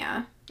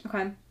 Virginia.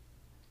 Okay.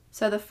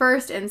 So the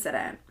first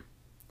incident.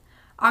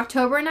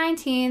 October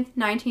 19th,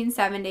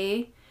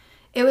 1970,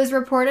 it was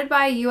reported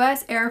by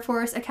U.S. Air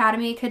Force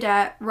Academy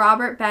cadet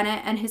Robert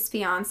Bennett and his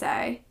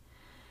fiancée.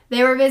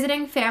 They were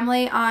visiting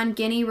family on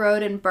Guinea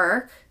Road in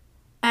Burke,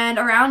 and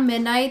around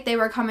midnight they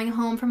were coming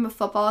home from a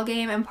football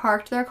game and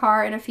parked their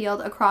car in a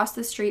field across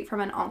the street from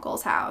an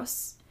uncle's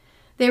house.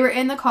 They were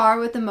in the car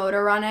with the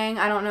motor running.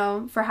 I don't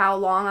know for how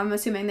long. I'm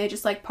assuming they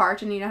just, like,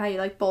 parked, and you know how you,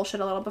 like,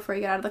 bullshit a little before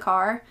you get out of the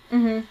car?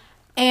 Mm-hmm.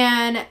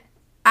 And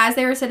as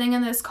they were sitting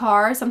in this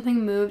car,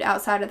 something moved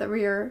outside of the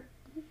rear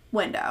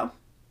window.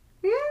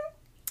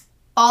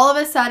 All of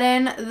a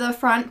sudden, the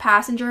front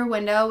passenger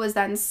window was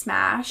then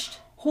smashed.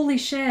 Holy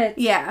shit.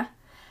 Yeah.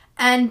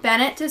 And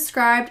Bennett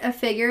described a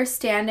figure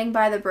standing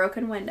by the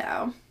broken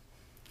window.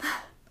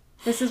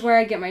 This is where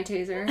I get my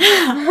taser.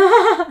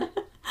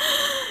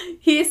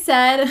 He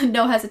said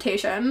no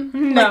hesitation.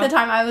 No. Like the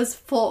time I was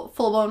full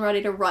blown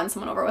ready to run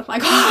someone over with my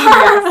car.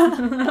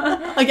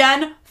 Yes.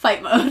 Again,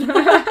 fight mode.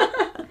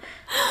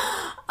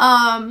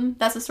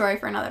 That's a story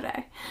for another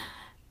day.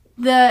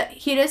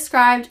 He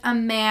described a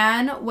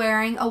man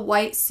wearing a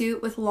white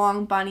suit with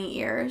long bunny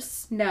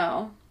ears.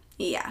 No.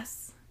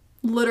 Yes.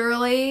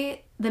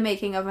 Literally the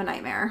making of a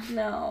nightmare.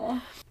 No.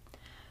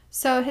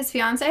 So his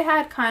fiance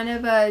had kind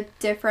of a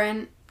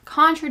different,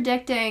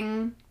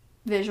 contradicting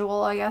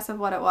visual, I guess, of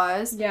what it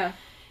was. Yeah.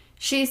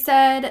 She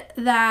said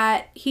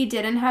that he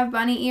didn't have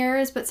bunny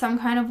ears, but some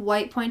kind of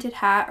white pointed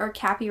hat or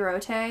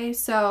capirote.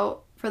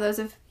 So for those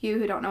of you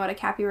who don't know what a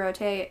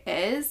capirote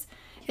is,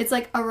 it's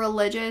like a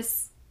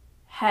religious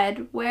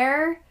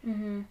headwear,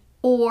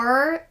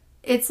 or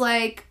it's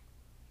like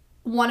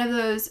one of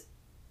those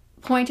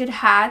pointed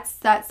hats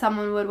that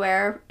someone would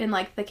wear in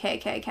like the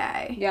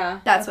KKK. Yeah.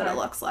 That's what it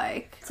looks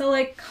like. So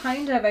like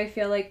kind of I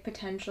feel like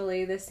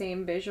potentially the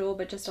same visual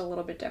but just a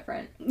little bit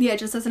different. Yeah, it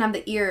just doesn't have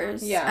the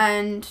ears. Yeah.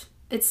 And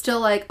it's still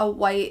like a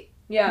white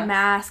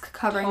mask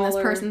covering Collar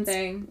this person's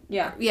thing.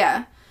 Yeah.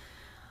 Yeah.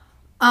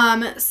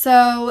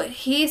 So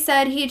he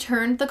said he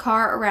turned the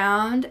car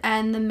around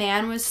and the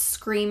man was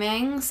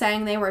screaming,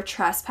 saying they were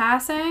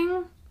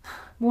trespassing.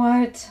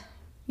 What?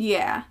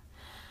 Yeah.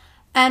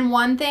 And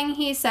one thing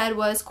he said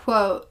was,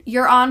 quote,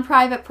 "You're on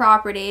private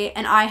property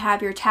and I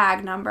have your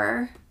tag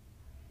number."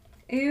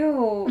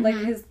 Ew.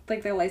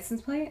 Like their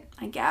license plate?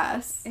 I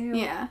guess. Ew.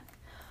 Yeah.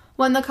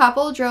 When the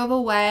couple drove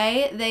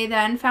away, they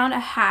then found a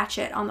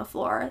hatchet on the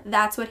floor.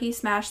 That's what he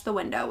smashed the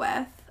window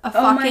with. A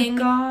fucking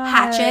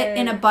hatchet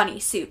in a bunny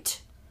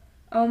suit.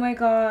 Oh my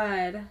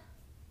god.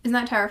 Isn't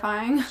that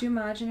terrifying? Could you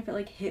imagine if it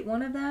like hit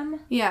one of them?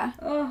 Yeah.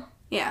 Oh.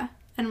 Yeah.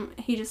 And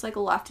he just like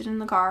left it in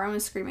the car and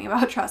was screaming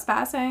about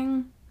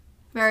trespassing.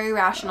 Very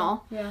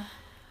irrational. Yeah.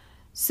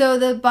 So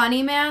the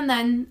bunny man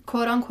then,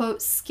 quote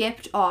unquote,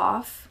 skipped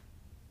off.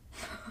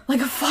 Like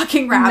a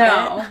fucking rabbit.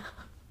 No.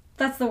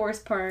 That's the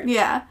worst part.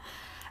 Yeah.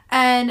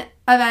 And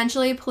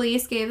eventually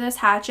police gave this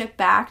hatchet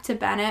back to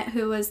Bennett,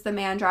 who was the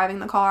man driving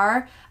the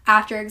car,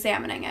 after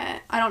examining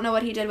it. I don't know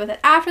what he did with it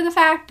after the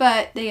fact,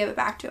 but they gave it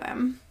back to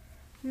him.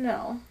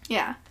 No.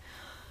 Yeah.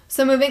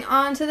 So moving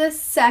on to the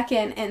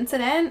second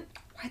incident.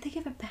 Why'd they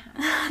give it back?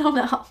 I don't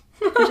know.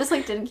 They just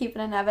like didn't keep it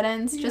in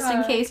evidence, just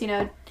in case, you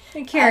know,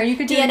 Karen, you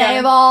could do DNA that.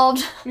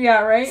 evolved.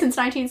 Yeah, right? Since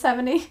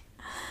 1970.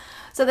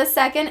 So the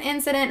second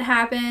incident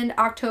happened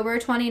October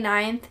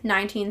 29th,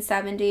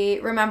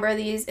 1970. Remember,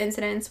 these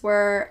incidents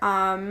were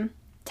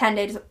 10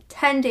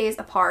 days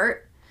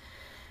apart.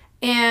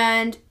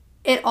 And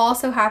it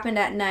also happened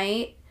at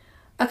night.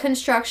 A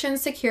construction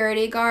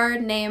security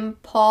guard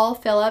named Paul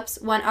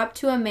Phillips went up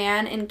to a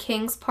man in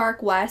Kings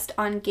Park West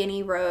on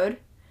Guinea Road.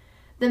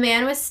 The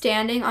man was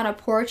standing on a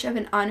porch of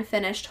an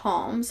unfinished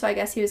home. So I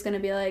guess he was going to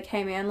be like,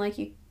 "Hey man, like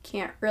you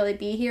can't really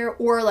be here."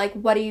 Or like,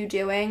 "What are you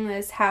doing?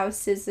 This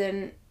house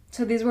isn't..."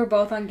 So these were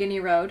both on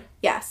Guinea Road?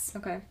 Yes.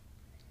 Okay.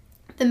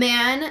 The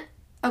man,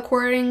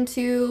 according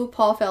to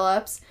Paul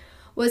Phillips,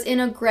 was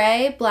in a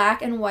gray,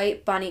 black, and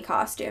white bunny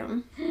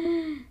costume.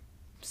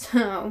 So,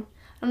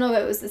 I don't know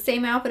if it was the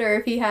same outfit or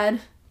if he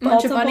had a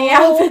bunch of bunny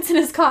outfits in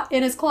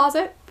his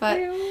closet. But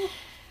Ew.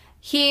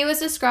 He was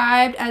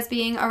described as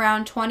being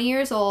around 20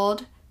 years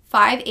old,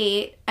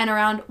 5'8", and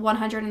around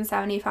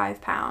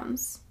 175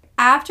 pounds.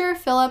 After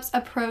Phillips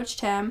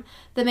approached him,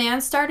 the man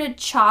started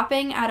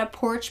chopping at a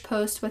porch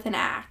post with an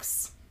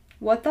axe.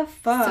 What the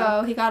fuck?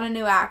 So he got a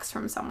new axe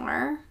from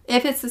somewhere,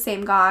 if it's the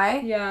same guy.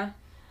 Yeah.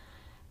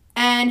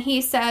 And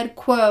he said,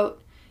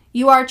 quote,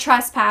 "You are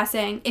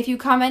trespassing. If you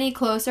come any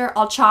closer,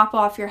 I'll chop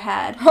off your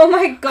head." Oh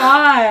my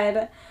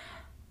god.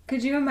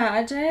 Could you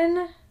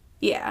imagine?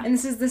 Yeah. And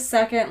this is the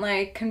second,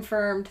 like,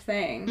 confirmed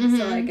thing. Mm-hmm.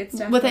 So, like, it's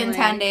definitely... Within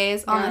 10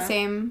 days on the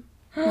same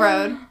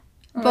road.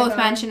 Oh both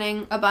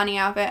mentioning a bunny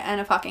outfit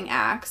and a fucking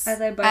axe. As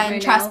I bite my and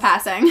nails.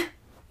 trespassing.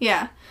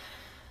 Yeah.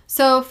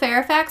 So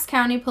Fairfax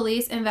County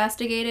Police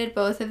investigated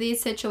both of these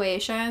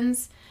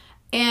situations,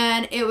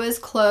 and it was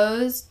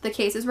closed. The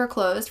cases were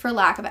closed for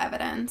lack of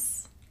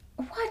evidence.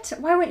 What?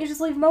 Why wouldn't you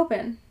just leave them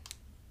open?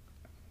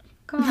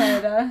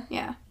 God.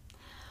 Yeah.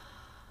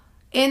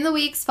 In the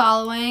weeks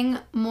following,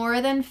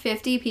 more than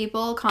 50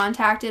 people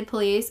contacted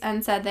police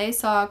and said they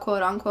saw a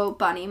quote-unquote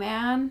bunny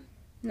man.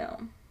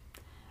 No.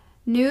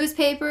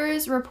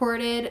 Newspapers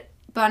reported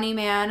Bunny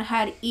Man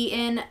had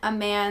eaten a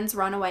man's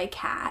runaway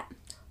cat.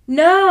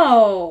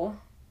 No!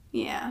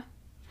 Yeah.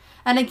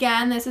 And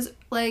again, this is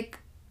like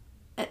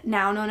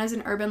now known as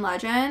an urban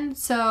legend.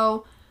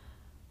 So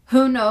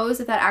who knows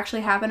if that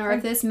actually happened or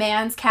if this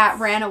man's cat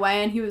ran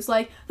away and he was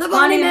like, "The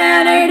Bunny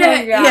Man ate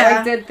it!" Yeah,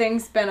 like, did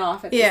things spin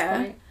off at this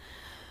point?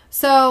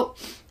 So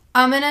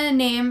I'm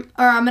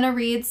gonna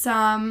read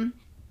some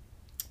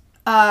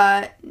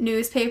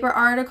newspaper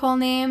article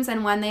names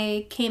and when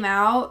they came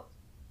out,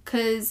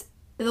 because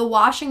the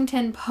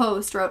Washington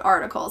Post wrote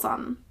articles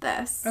on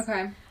this.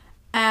 Okay.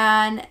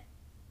 And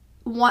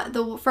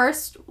the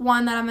first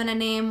one that I'm going to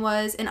name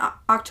was in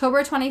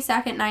October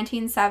 22nd,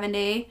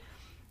 1970.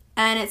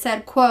 And it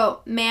said,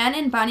 quote, man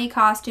in bunny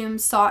costume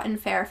sought in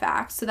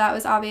Fairfax. So that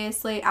was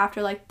obviously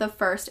after, like, the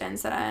first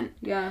incident.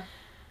 Yeah.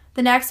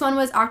 The next one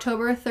was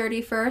October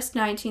 31st,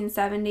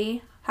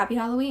 1970. Happy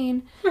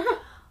Halloween.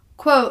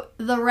 Quote,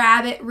 the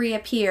rabbit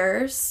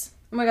reappears.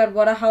 Oh my god,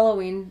 what a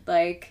Halloween,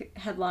 like,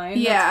 headline.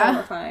 Yeah. That's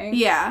horrifying.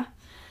 Yeah.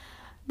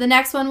 The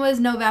next one was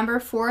November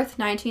 4th,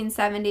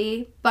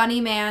 1970.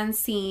 Bunny man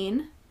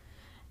seen.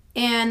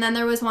 And then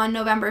there was one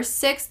November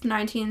 6th,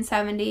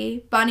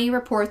 1970. Bunny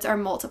reports are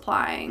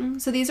multiplying.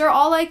 So these are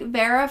all, like,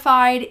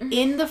 verified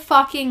in the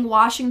fucking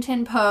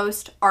Washington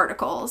Post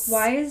articles.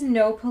 Why is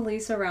no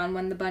police around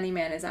when the bunny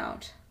man is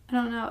out? I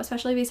don't know.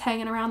 Especially if he's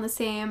hanging around the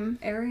same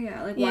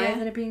area. Like, why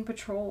isn't it being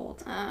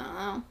patrolled? I don't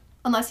know.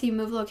 Unless he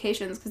moved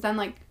locations, because then,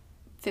 like,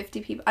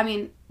 50 people... I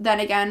mean, then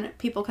again,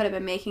 people could have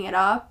been making it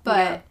up,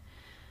 but...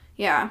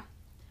 Yeah.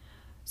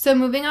 So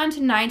moving on to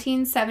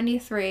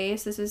 1973,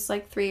 so this is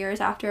like 3 years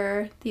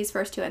after these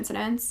first two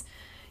incidents,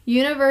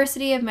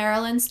 University of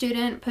Maryland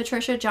student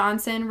Patricia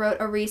Johnson wrote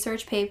a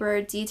research paper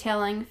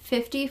detailing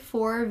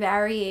 54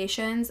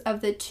 variations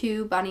of the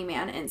two Bunny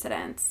Man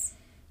incidents.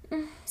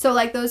 So,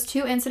 like, those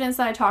two incidents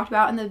that I talked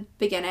about in the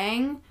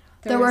beginning,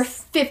 there were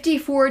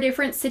 54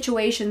 different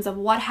situations of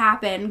what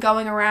happened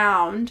going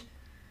around,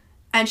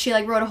 and she,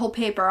 like, wrote a whole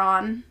paper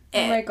on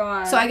it. Oh my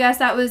god. So I guess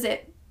that was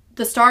it.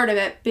 The start of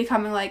it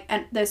becoming, like,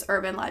 this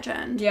urban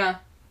legend. Yeah.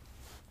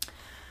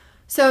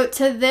 So,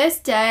 to this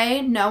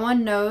day, no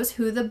one knows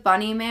who the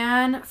Bunny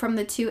Man from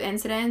the two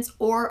incidents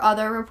or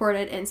other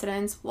reported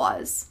incidents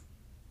was.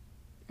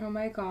 Oh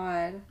my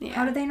god. Yeah.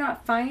 How did they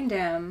not find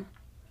him?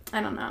 I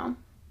don't know.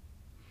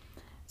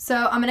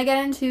 So, I'm gonna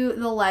get into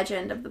the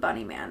legend of the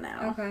Bunny Man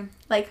now. Okay.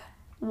 Like,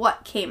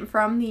 what came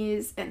from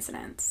these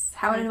incidents.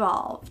 How it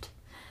evolved.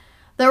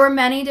 There were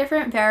many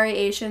different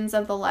variations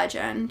of the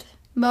legend.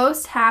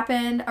 Most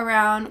happened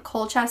around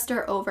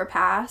Colchester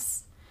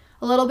Overpass.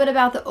 A little bit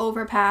about the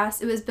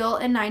overpass. It was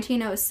built in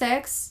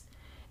 1906.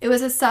 It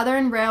was a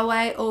Southern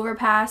Railway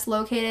overpass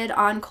located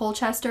on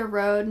Colchester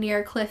Road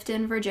near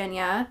Clifton,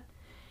 Virginia.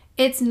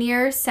 It's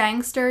near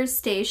Sangster's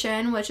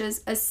Station, which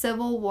is a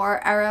Civil War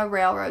era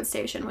railroad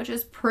station, which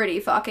is pretty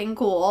fucking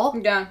cool.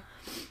 Yeah.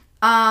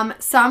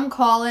 Some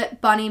call it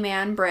Bunny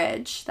Man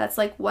Bridge. That's,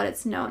 like, what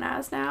it's known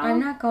as now.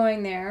 I'm not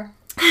going there.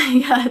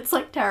 Yeah, it's,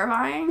 like,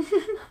 terrifying.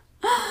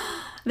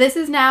 This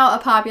is now a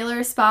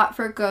popular spot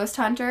for ghost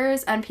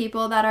hunters and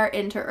people that are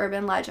into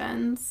urban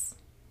legends.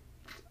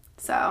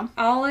 So.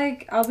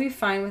 I'll be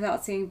fine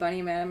without seeing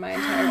Bunny Man in my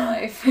entire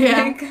life.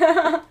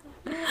 Yeah.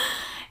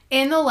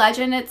 In the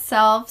legend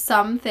itself,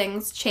 some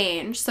things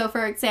change. So,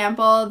 for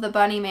example, the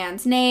Bunny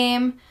Man's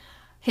name,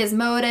 his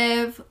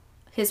motive,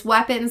 his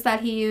weapons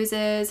that he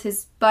uses,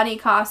 his bunny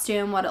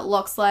costume, what it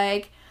looks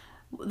like,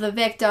 the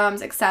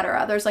victims,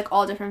 etc. There's, like,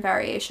 all different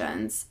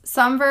variations.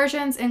 Some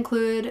versions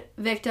include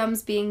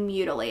victims being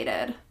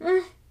mutilated.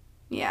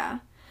 Yeah.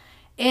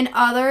 In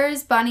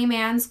others, Bunny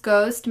Man's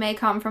ghost may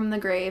come from the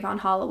grave on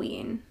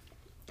Halloween.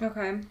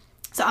 Okay.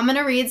 So I'm going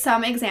to read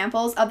some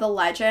examples of the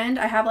legend.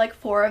 I have, like,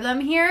 4 of them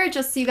here,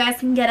 just so you guys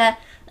can get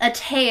a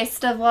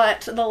taste of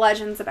what the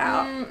legend's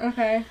about.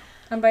 Okay.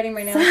 I'm biting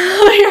my nails.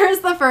 So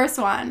here's the first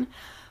one.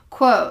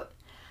 Quote,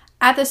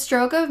 at the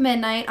stroke of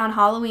midnight on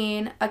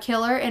Halloween, a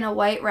killer in a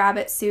white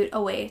rabbit suit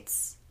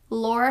awaits.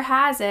 Lore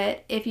has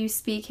it, if you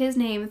speak his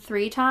name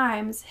 3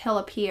 times, he'll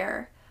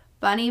appear.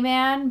 Bunny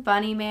Man,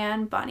 Bunny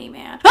Man, Bunny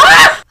Man.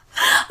 Ah!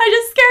 I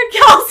just scared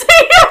Kelsey.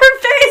 Her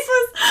face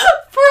was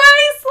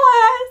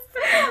priceless.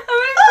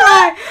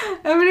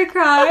 I'm gonna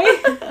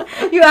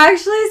cry. You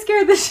actually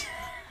scared the shit.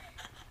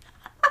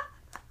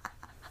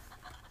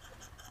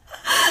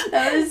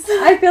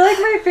 I feel like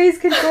my face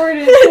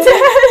contorted.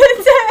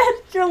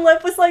 It did. Your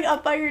lip was, like,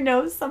 up by your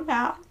nose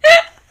somehow.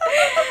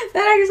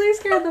 That actually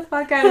scared the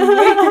fuck out of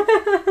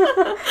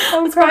me.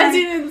 I'm surprised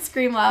you didn't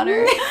scream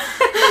louder.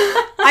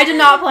 I did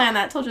not plan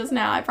that till just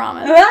now, I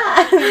promise.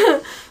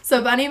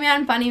 So Bunny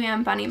Man, Bunny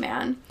Man, Bunny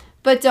Man.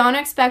 But don't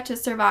expect to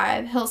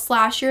survive. He'll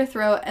slash your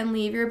throat and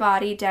leave your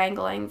body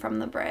dangling from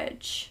the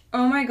bridge.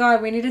 Oh my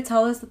god, we need to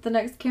tell this at the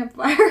next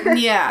campfire.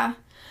 Yeah.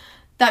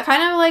 That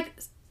kind of, like,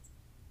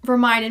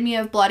 reminded me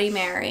of Bloody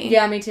Mary.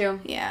 Yeah, me too.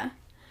 Yeah.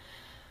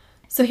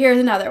 So here's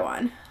another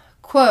one.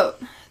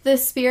 Quote, the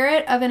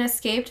spirit of an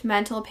escaped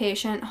mental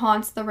patient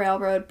haunts the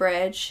railroad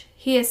bridge.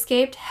 He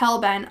escaped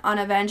hellbent on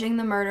avenging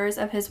the murders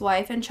of his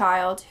wife and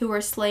child, who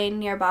were slain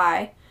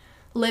nearby.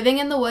 Living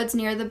in the woods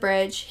near the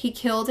bridge, he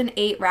killed and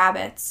ate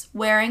rabbits,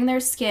 wearing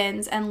their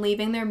skins and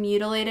leaving their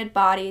mutilated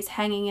bodies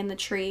hanging in the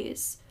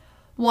trees.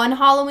 One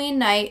Halloween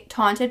night,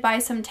 taunted by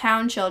some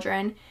town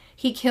children,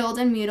 he killed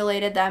and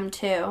mutilated them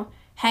too,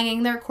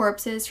 hanging their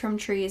corpses from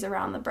trees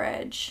around the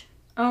bridge.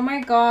 Oh my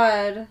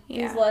god.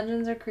 Yeah. These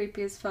legends are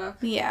creepy as fuck.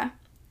 Yeah.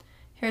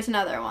 Here's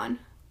another one.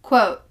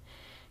 Quote,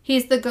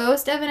 he's the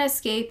ghost of an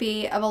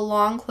escapee of a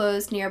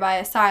long-closed nearby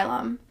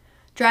asylum.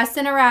 Dressed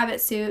in a rabbit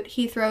suit,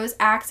 he throws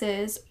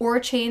axes or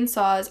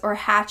chainsaws or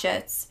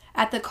hatchets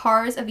at the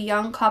cars of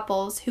young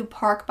couples who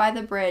park by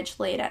the bridge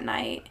late at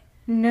night.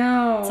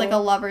 No. It's like a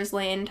lover's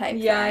lane type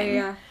thing.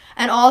 Yeah.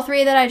 And all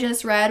three that I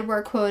just read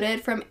were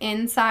quoted from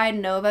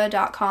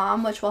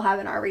InsideNova.com, which we'll have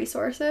in our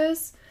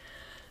resources.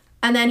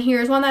 And then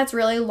here's one that's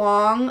really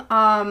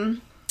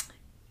long.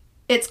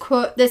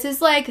 This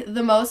is like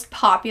the most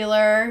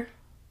popular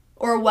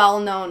or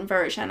well-known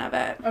version of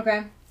it.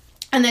 Okay.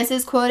 And this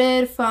is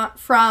quoted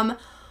from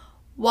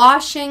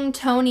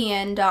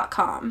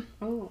Washingtonian.com.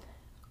 Oh.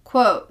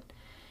 Quote,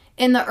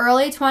 in the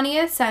early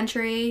 20th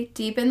century,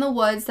 deep in the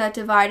woods that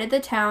divided the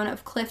town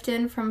of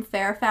Clifton from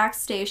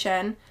Fairfax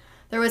Station,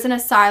 there was an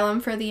asylum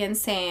for the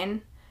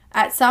insane.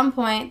 At some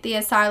point, the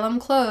asylum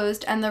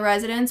closed and the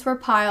residents were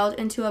piled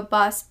into a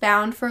bus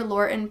bound for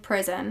Lorton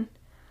Prison.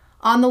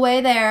 On the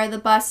way there, the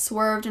bus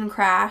swerved and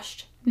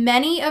crashed.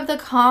 Many of the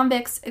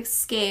convicts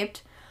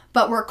escaped,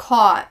 but were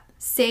caught,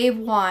 save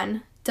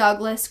one,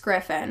 Douglas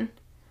Griffin.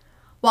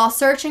 While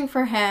searching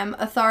for him,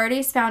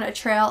 authorities found a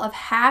trail of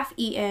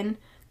half-eaten,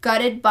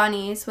 gutted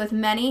bunnies with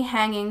many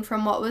hanging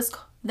from what was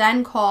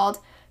then called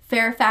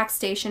Fairfax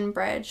Station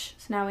Bridge.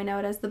 So now we know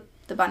it as the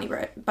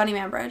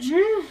Bunnyman Bridge.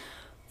 Mm.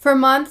 For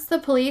months, the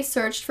police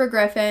searched for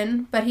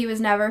Griffin, but he was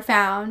never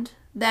found.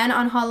 Then,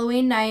 on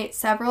Halloween night,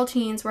 several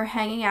teens were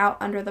hanging out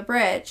under the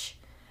bridge.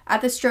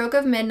 At the stroke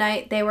of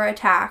midnight, they were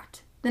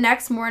attacked. The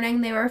next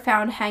morning, they were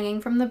found hanging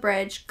from the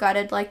bridge,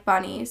 gutted like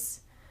bunnies.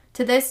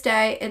 To this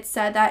day, it's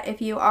said that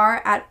if you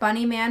are at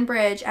Bunnyman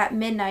Bridge at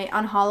midnight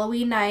on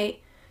Halloween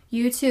night,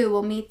 you too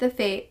will meet the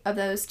fate of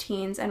those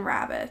teens and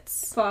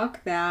rabbits.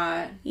 Fuck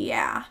that.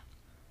 Yeah.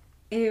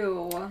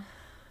 Ew.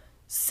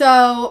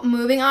 So,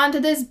 moving on to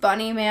this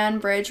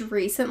Bunnyman Bridge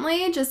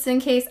recently, just in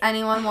case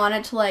anyone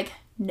wanted to, like,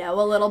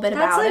 know a little bit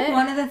about it. That's, like,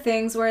 one of the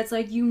things where it's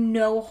like, you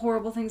know a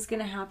horrible thing's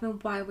gonna happen,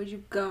 why would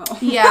you go?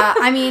 Yeah,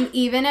 I mean,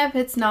 even if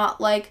it's not,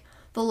 like,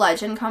 the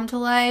legend come to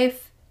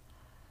life.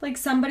 Like,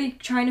 somebody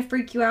trying to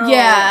freak you out.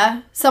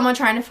 Yeah, someone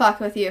trying to fuck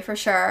with you, for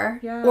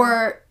sure. Yeah.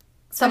 Or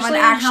someone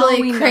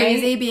actually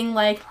crazy being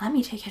like, let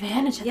me take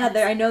advantage of this.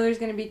 Yeah, I know there's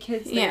gonna be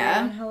kids there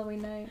on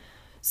Halloween night.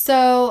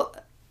 So,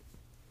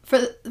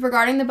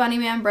 regarding the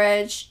Bunnyman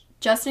Bridge,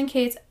 just in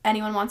case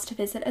anyone wants to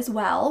visit as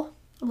well,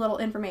 a little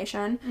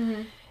information.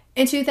 Mm-hmm.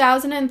 In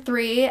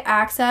 2003,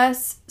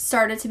 access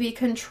started to be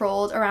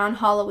controlled around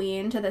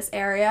Halloween to this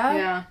area.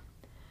 Yeah.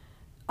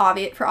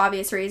 For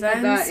obvious reasons.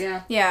 Like that,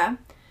 yeah. Yeah.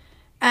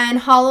 And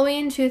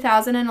Halloween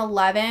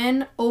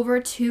 2011, over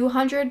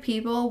 200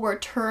 people were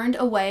turned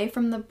away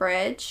from the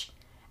bridge.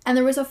 And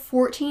there was a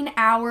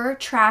 14-hour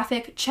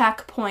traffic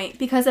checkpoint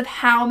because of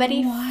how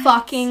many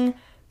fucking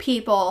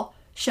people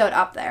showed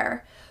up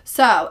there.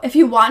 So, if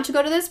you want to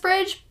go to this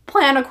bridge,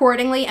 plan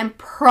accordingly and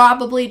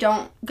probably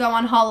don't go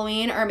on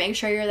Halloween or make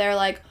sure you're there,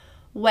 like,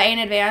 way in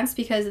advance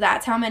because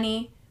that's how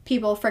many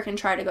people freaking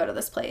try to go to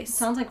this place.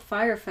 Sounds like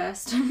Fyre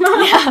Fest.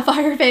 Yeah,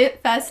 Fyre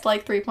Fest,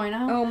 like,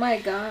 3.0. Oh my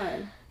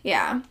god.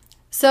 Yeah.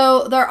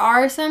 So, there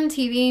are some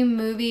TV,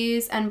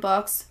 movies, and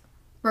books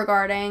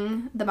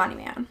regarding the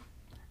Bunnyman.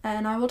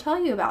 And I will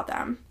tell you about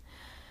them.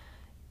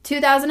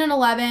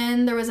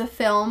 2011, there was a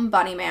film,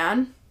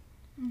 Bunnyman.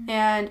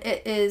 And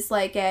it is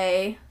like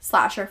a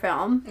slasher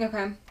film.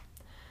 Okay.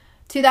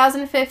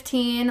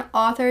 2015,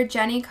 author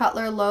Jenny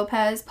Cutler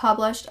Lopez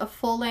published a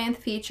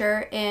full-length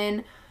feature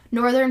in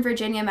Northern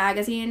Virginia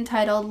Magazine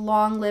titled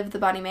Long Live the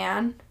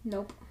Bunnyman.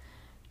 Nope.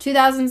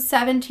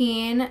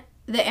 2017,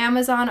 the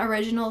Amazon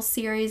original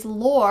series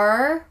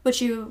Lore,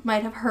 which you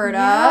might have heard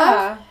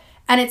of.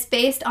 And it's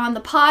based on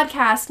the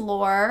podcast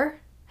Lore.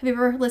 Have you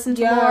ever listened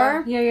to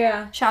Lore?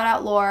 Yeah. Shout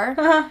out Lore.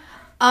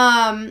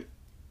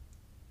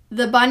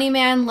 The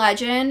Bunnyman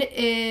legend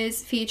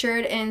is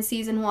featured in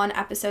Season 1,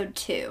 Episode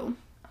 2.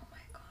 Oh my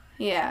god.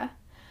 Yeah.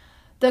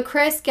 The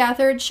Chris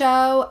Gethard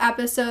Show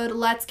episode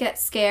Let's Get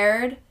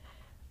Scared.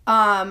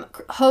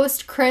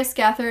 Host Chris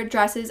Gethard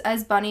dresses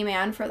as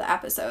Bunnyman for the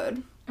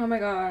episode. Oh my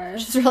gosh.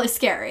 Which is really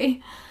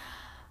scary.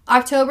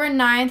 October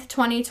 9th,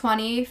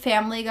 2020,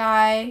 Family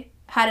Guy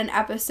had an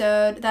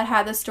episode that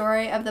had the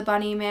story of the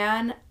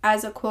Bunnyman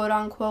as a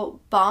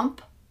quote-unquote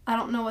bump. I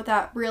don't know what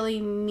that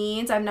really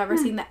means. I've never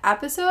seen the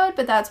episode,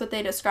 but that's what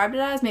they described it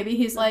as. Maybe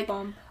he's like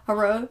bump. A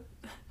road.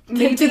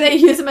 Maybe do they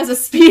use him as a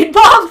speed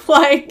bump?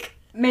 Like,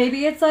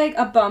 maybe it's like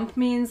a bump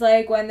means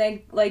like when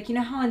they like, you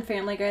know how in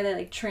Family Guy they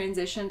like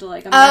transition to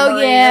like a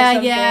memory or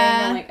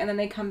something, and then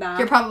they come back.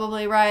 You're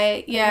probably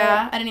right.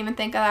 Yeah, I didn't even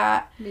think of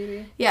that.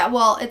 Maybe. Yeah,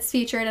 well, it's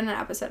featured in an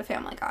episode of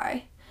Family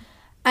Guy.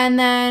 And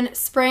then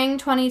spring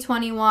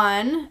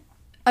 2021.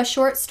 A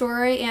short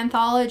story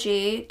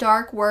anthology,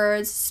 Dark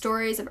Words,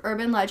 Stories of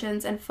Urban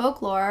Legends and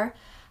Folklore,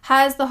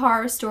 has the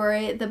horror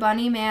story The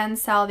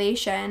Bunnyman's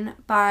Salvation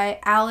by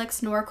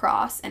Alex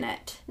Norcross in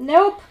it.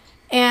 Nope.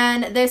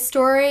 And this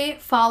story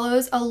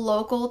follows a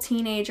local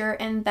teenager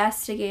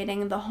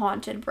investigating the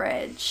haunted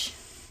bridge.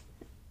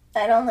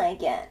 I don't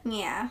like it.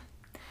 Yeah.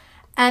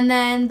 And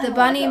then the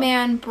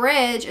Bunnyman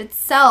Bridge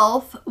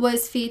itself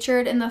was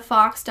featured in the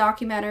Fox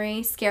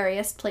documentary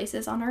Scariest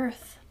Places on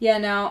Earth. Yeah,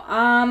 no.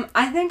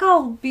 I think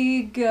I'll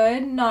be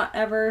good not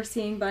ever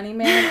seeing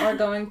Bunnyman or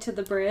going to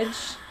the bridge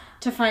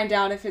to find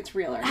out if it's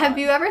real or not. Have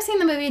you ever seen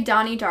the movie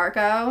Donnie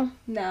Darko?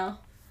 No.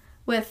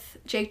 With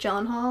Jake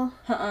Gyllenhaal?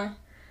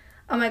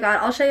 Oh my god,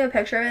 I'll show you a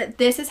picture of it.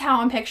 This is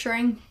how I'm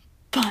picturing,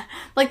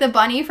 like, the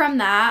bunny from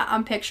that.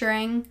 I'm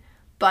picturing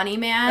Bunny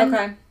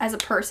Man as a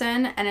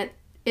person, and it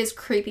is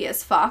creepy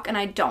as fuck, and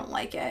I don't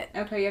like it.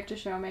 Okay, you have to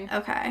show me.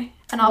 Okay.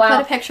 And I'll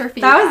put a picture for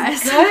you That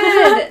guys. was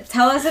good.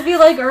 Tell us if you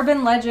like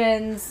urban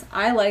legends.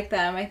 I like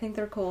them. I think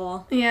they're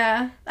cool.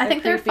 Yeah. I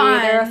think creepy. they're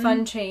fun. They're a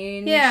fun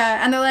change.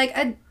 Yeah, and they're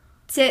like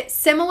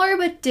similar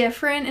but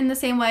different in the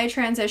same way,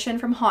 transition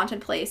from haunted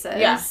places.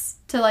 Yeah.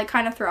 To like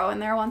kind of throw in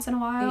there once in a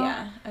while.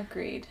 Yeah,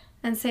 agreed.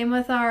 And same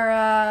with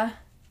our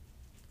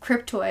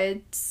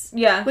cryptoids.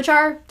 Yeah. Which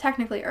are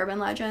technically urban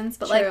legends,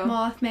 but True. like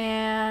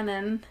Mothman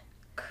and...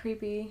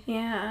 Creepy.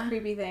 Yeah.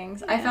 Creepy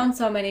things. Yeah. I found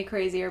so many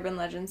crazy urban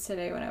legends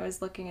today when I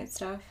was looking at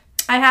stuff.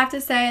 I have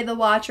to say The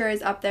Watcher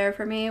is up there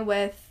for me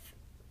with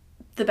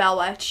the Bell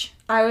Witch.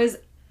 As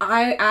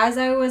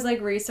I was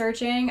like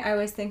researching, I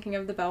was thinking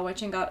of the Bell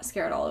Witch and got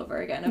scared all over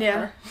again of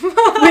her.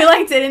 We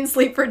like didn't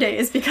sleep for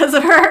days because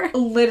of her.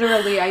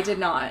 Literally, I did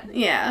not.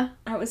 Yeah.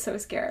 I was so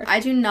scared. I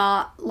do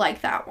not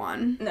like that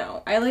one.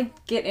 No, I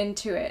like get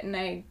into it and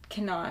I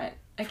can't.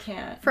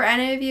 For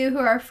any of you who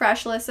are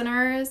fresh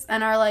listeners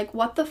and are like,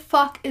 what the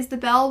fuck is the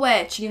Bell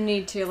Witch? You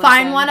need to listen.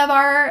 Find one of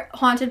our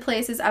Haunted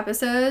Places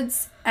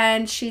episodes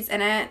and she's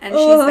in it and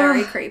she's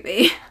very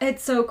creepy.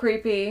 It's so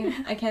creepy.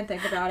 I can't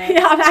think about it.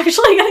 Yeah, I'm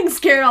actually getting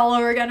scared all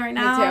over again right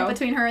now. Me too.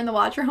 Between her and the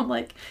Watcher, I'm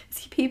like, is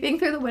he peeping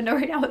through the window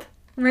right now?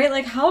 Right?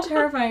 Like, how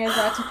terrifying is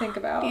that to think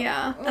about?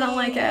 Yeah, I don't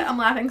like it. I'm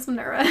laughing so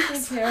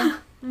nervous. Me too.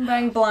 I'm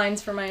buying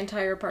blinds for my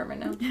entire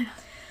apartment now.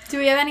 Do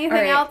we have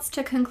anything else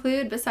to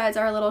conclude besides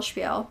our little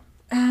spiel?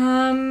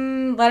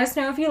 Let us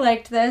know if you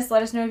liked this.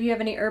 Let us know if you have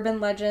any urban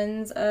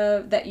legends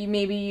that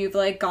you've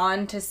like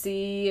gone to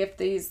see, if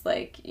these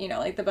like, you know,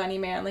 like the Bunny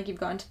Man, like you've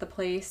gone to the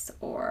place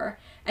or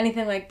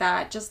anything like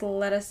that. Just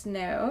let us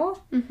know.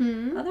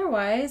 Mm-hmm.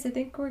 Otherwise, I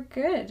think we're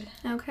good.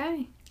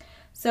 Okay.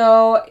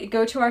 So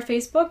go to our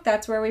Facebook.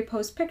 That's where we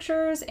post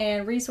pictures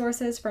and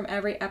resources from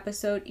every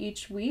episode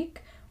each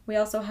week. We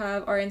also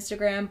have our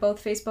Instagram.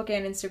 Both Facebook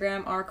and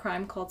Instagram are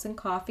Crime Cults and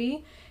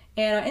Coffee.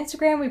 And on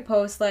Instagram, we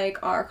post,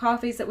 like, our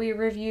coffees that we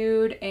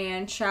reviewed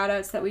and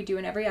shout-outs that we do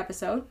in every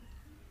episode.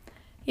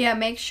 Yeah,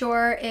 make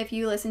sure if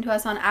you listen to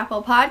us on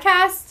Apple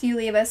Podcasts, you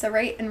leave us a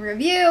rate and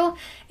review.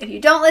 If you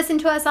don't listen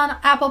to us on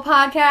Apple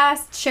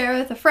Podcasts, share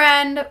with a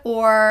friend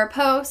or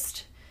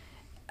post.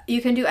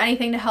 You can do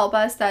anything to help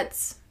us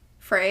that's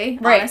free,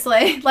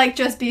 honestly. Like,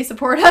 just be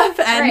supportive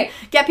and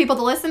get people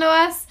to listen to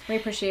us. We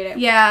appreciate it.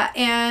 Yeah,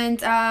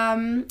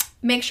 and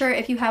make sure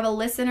if you have a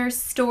listener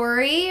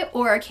story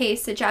or a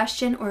case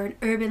suggestion or an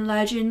urban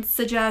legend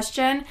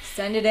suggestion,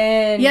 send it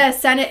in. Yes,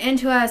 send it in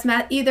to us.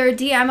 Either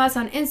DM us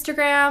on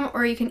Instagram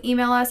or you can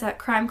email us at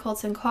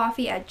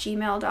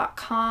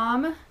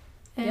crimecultsandcoffee@gmail.com.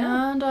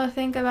 And I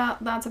think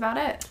that's about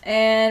it.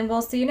 And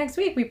we'll see you next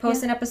week. We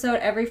post an episode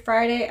every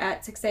Friday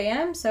at 6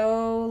 a.m.,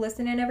 so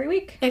listen in every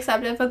week.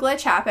 Except if a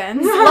glitch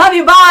happens. Love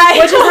you, bye!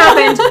 What just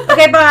happened?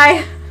 Okay,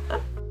 bye!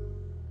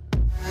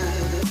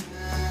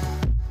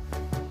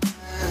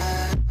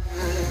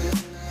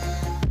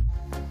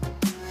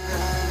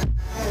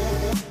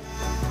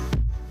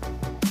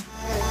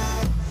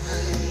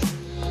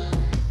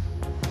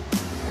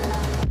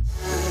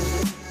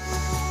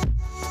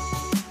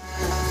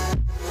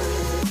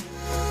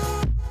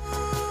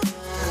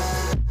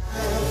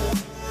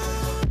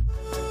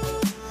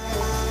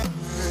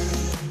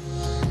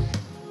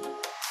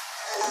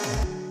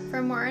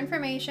 For more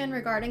information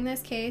regarding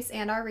this case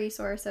and our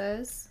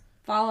resources,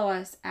 follow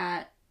us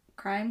at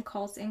Crime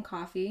Cults and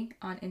Coffee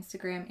on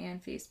Instagram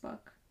and Facebook.